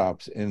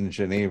workshops in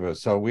Geneva.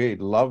 So we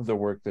love the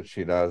work that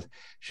she does.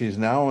 She's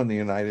now on the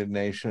United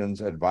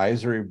Nations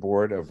Advisory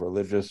Board of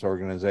Religious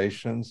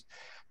Organizations,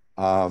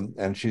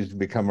 and she's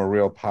become a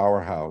real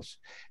powerhouse.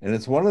 And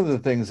it's one of the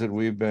things that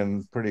we've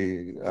been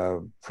pretty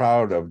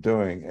proud of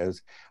doing,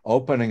 is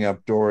opening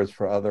up doors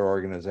for other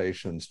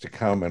organizations to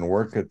come and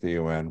work at the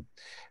UN.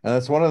 And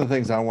that's one of the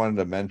things I wanted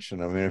to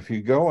mention. I mean, if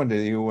you go into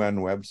the UN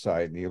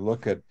website and you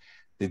look at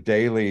the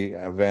daily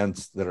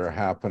events that are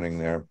happening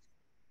there,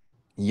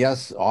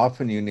 yes,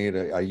 often you need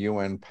a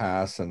UN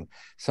pass, and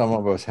some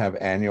of us have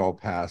annual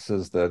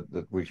passes that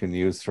we can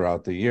use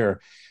throughout the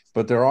year.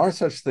 But there are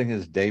such things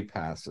as day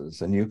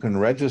passes, and you can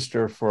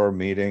register for a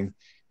meeting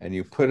and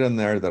you put in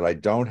there that I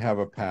don't have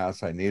a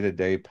pass, I need a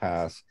day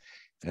pass.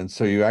 And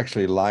so you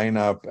actually line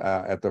up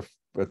at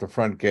the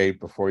front gate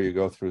before you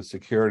go through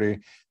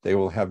security. They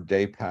will have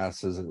day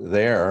passes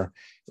there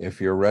if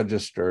you're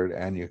registered,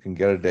 and you can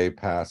get a day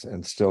pass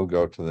and still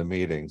go to the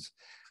meetings.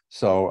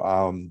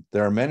 So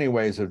there are many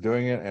ways of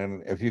doing it.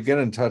 And if you get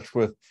in touch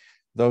with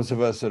those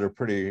of us that are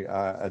pretty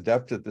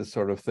adept at this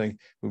sort of thing,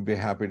 we'd be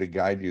happy to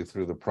guide you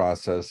through the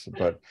process.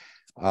 But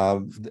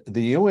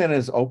the UN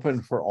is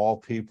open for all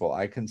people.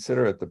 I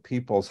consider it the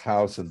people's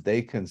house, and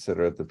they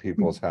consider it the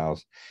people's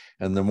house.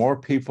 And the more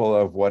people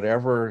of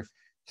whatever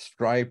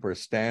stripe or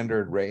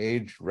standard,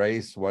 age,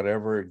 race,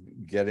 whatever,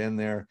 get in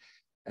there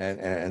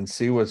and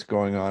see what's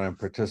going on and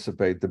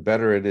participate, the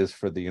better it is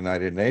for the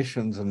United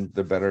Nations, and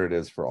the better it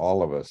is for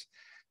all of us.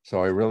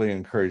 So I really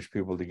encourage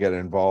people to get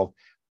involved.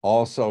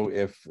 Also,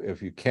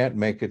 if you can't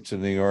make it to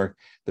New York,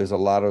 there's a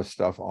lot of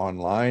stuff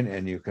online,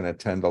 and you can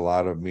attend a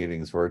lot of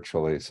meetings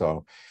virtually.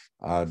 So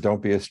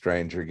don't be a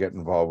stranger, get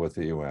involved with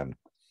the UN.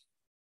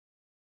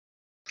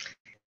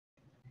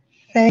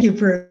 Thank you,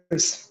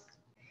 Bruce.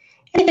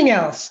 Anything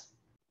else?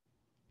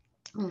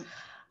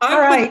 All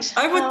right.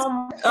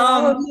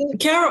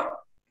 Carol,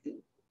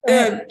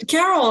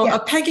 Yeah.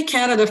 Peggy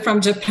Canada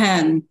from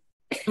Japan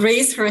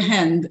raised her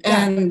hand,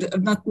 and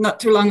not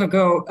too long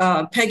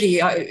ago.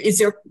 Peggy,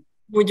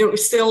 would you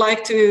still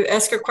like to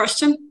ask a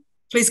question?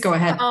 Please go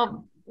ahead.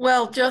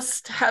 Well,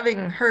 just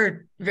having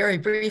heard very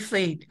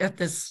briefly at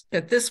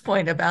this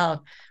point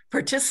about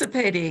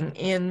participating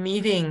in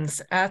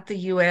meetings at the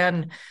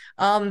UN,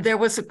 there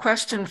was a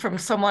question from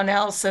someone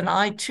else, and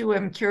I too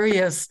am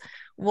curious.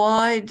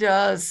 Why do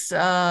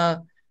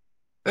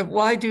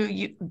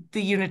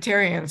the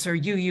Unitarians, or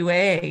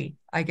UUA,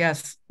 I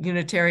guess,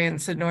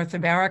 Unitarians in North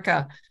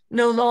America,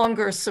 no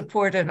longer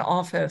support an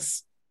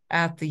office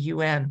at the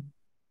UN?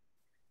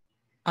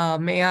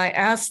 May I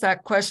ask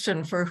that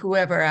question for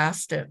whoever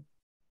asked it?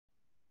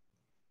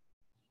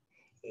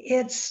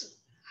 It's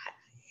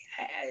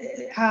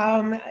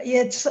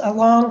a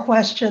long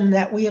question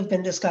that we have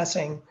been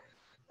discussing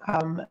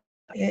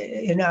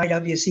in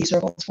IWC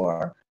circles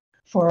for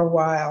a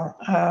while.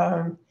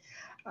 I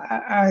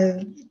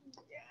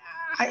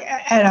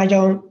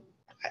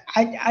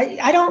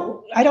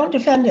don't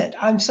defend it.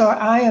 I'm sorry.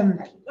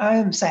 I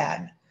am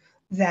sad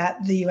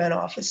that the UN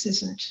office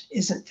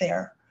isn't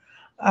there.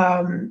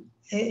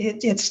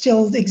 It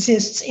still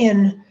exists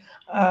in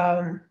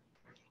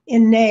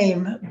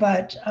name,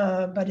 but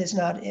is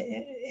not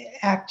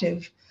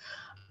active.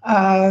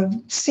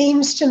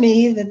 Seems to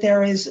me that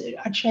there is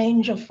a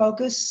change of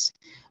focus,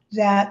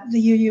 that the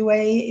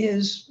UUA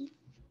is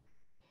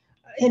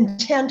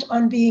intent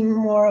on being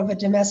more of a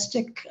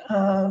domestic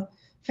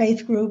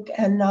faith group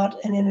and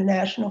not an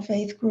international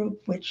faith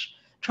group, which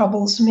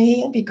troubles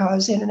me,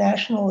 because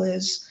international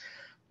is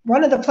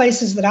one of the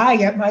places that I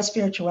get my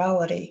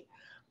spirituality.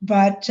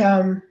 But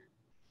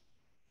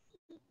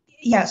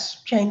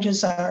yes,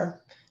 changes are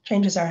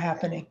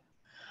happening.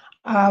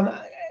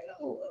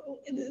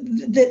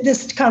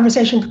 This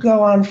conversation could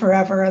go on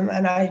forever,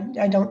 and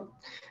I don't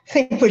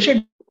think we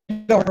should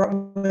go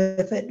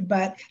with it.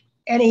 But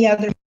any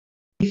other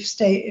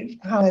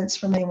comments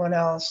from anyone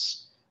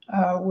else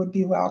would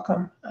be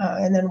welcome,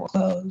 and then we'll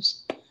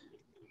close.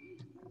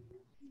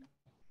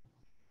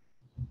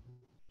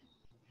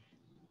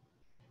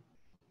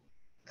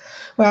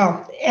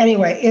 Well,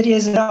 anyway, it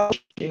is an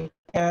issue.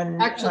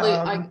 And actually,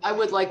 I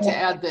would like to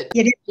add that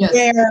it is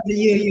where the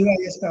UUA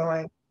is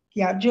going.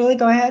 Yeah, Julie,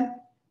 go ahead.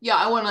 Yeah,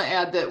 I want to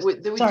add that we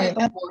did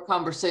have more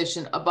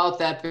conversation about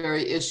that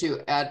very issue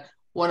at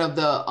one of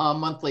the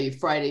monthly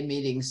Friday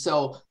meetings.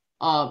 So,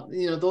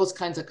 those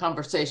kinds of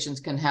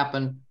conversations can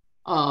happen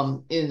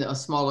in a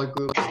smaller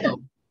group.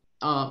 So,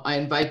 I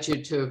invite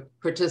you to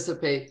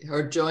participate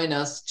or join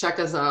us. Check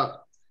us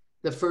out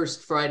the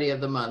first Friday of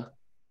the month.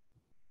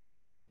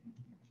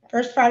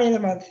 First Friday of the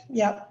month.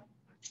 Yep.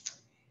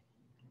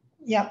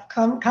 Yep.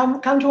 Come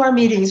to our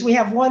meetings. We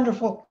have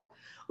wonderful.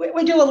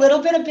 We do a little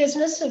bit of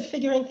business of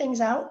figuring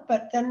things out,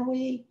 but then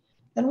we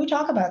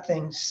talk about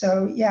things.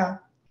 So yeah,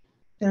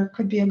 there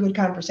could be a good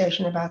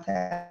conversation about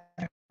that.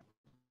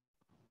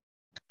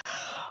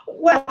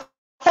 Well,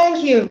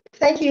 thank you.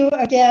 Thank you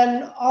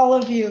again, all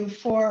of you,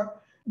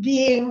 for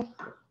being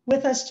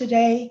with us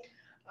today.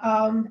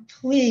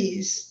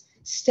 Please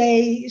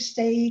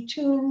stay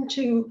tuned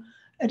to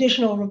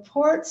additional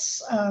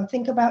reports.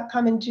 Think about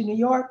coming to New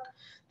York.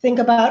 Think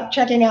about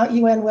checking out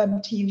UN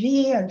Web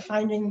TV and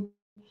finding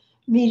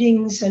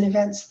meetings and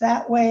events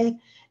that way.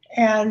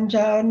 And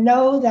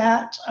know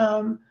that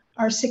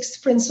our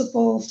sixth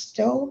principle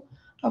still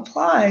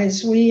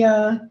applies. We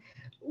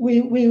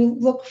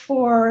look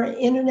for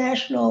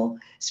international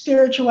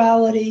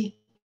spirituality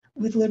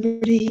with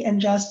liberty and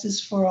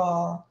justice for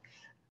all,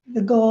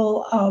 the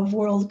goal of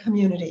world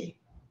community.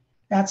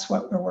 That's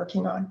what we're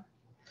working on.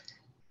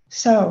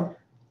 So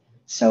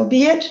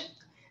be it.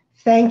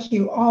 Thank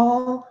you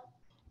all.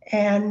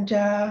 And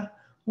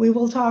we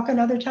will talk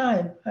another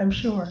time, I'm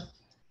sure.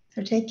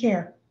 So take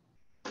care.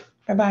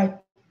 Bye-bye.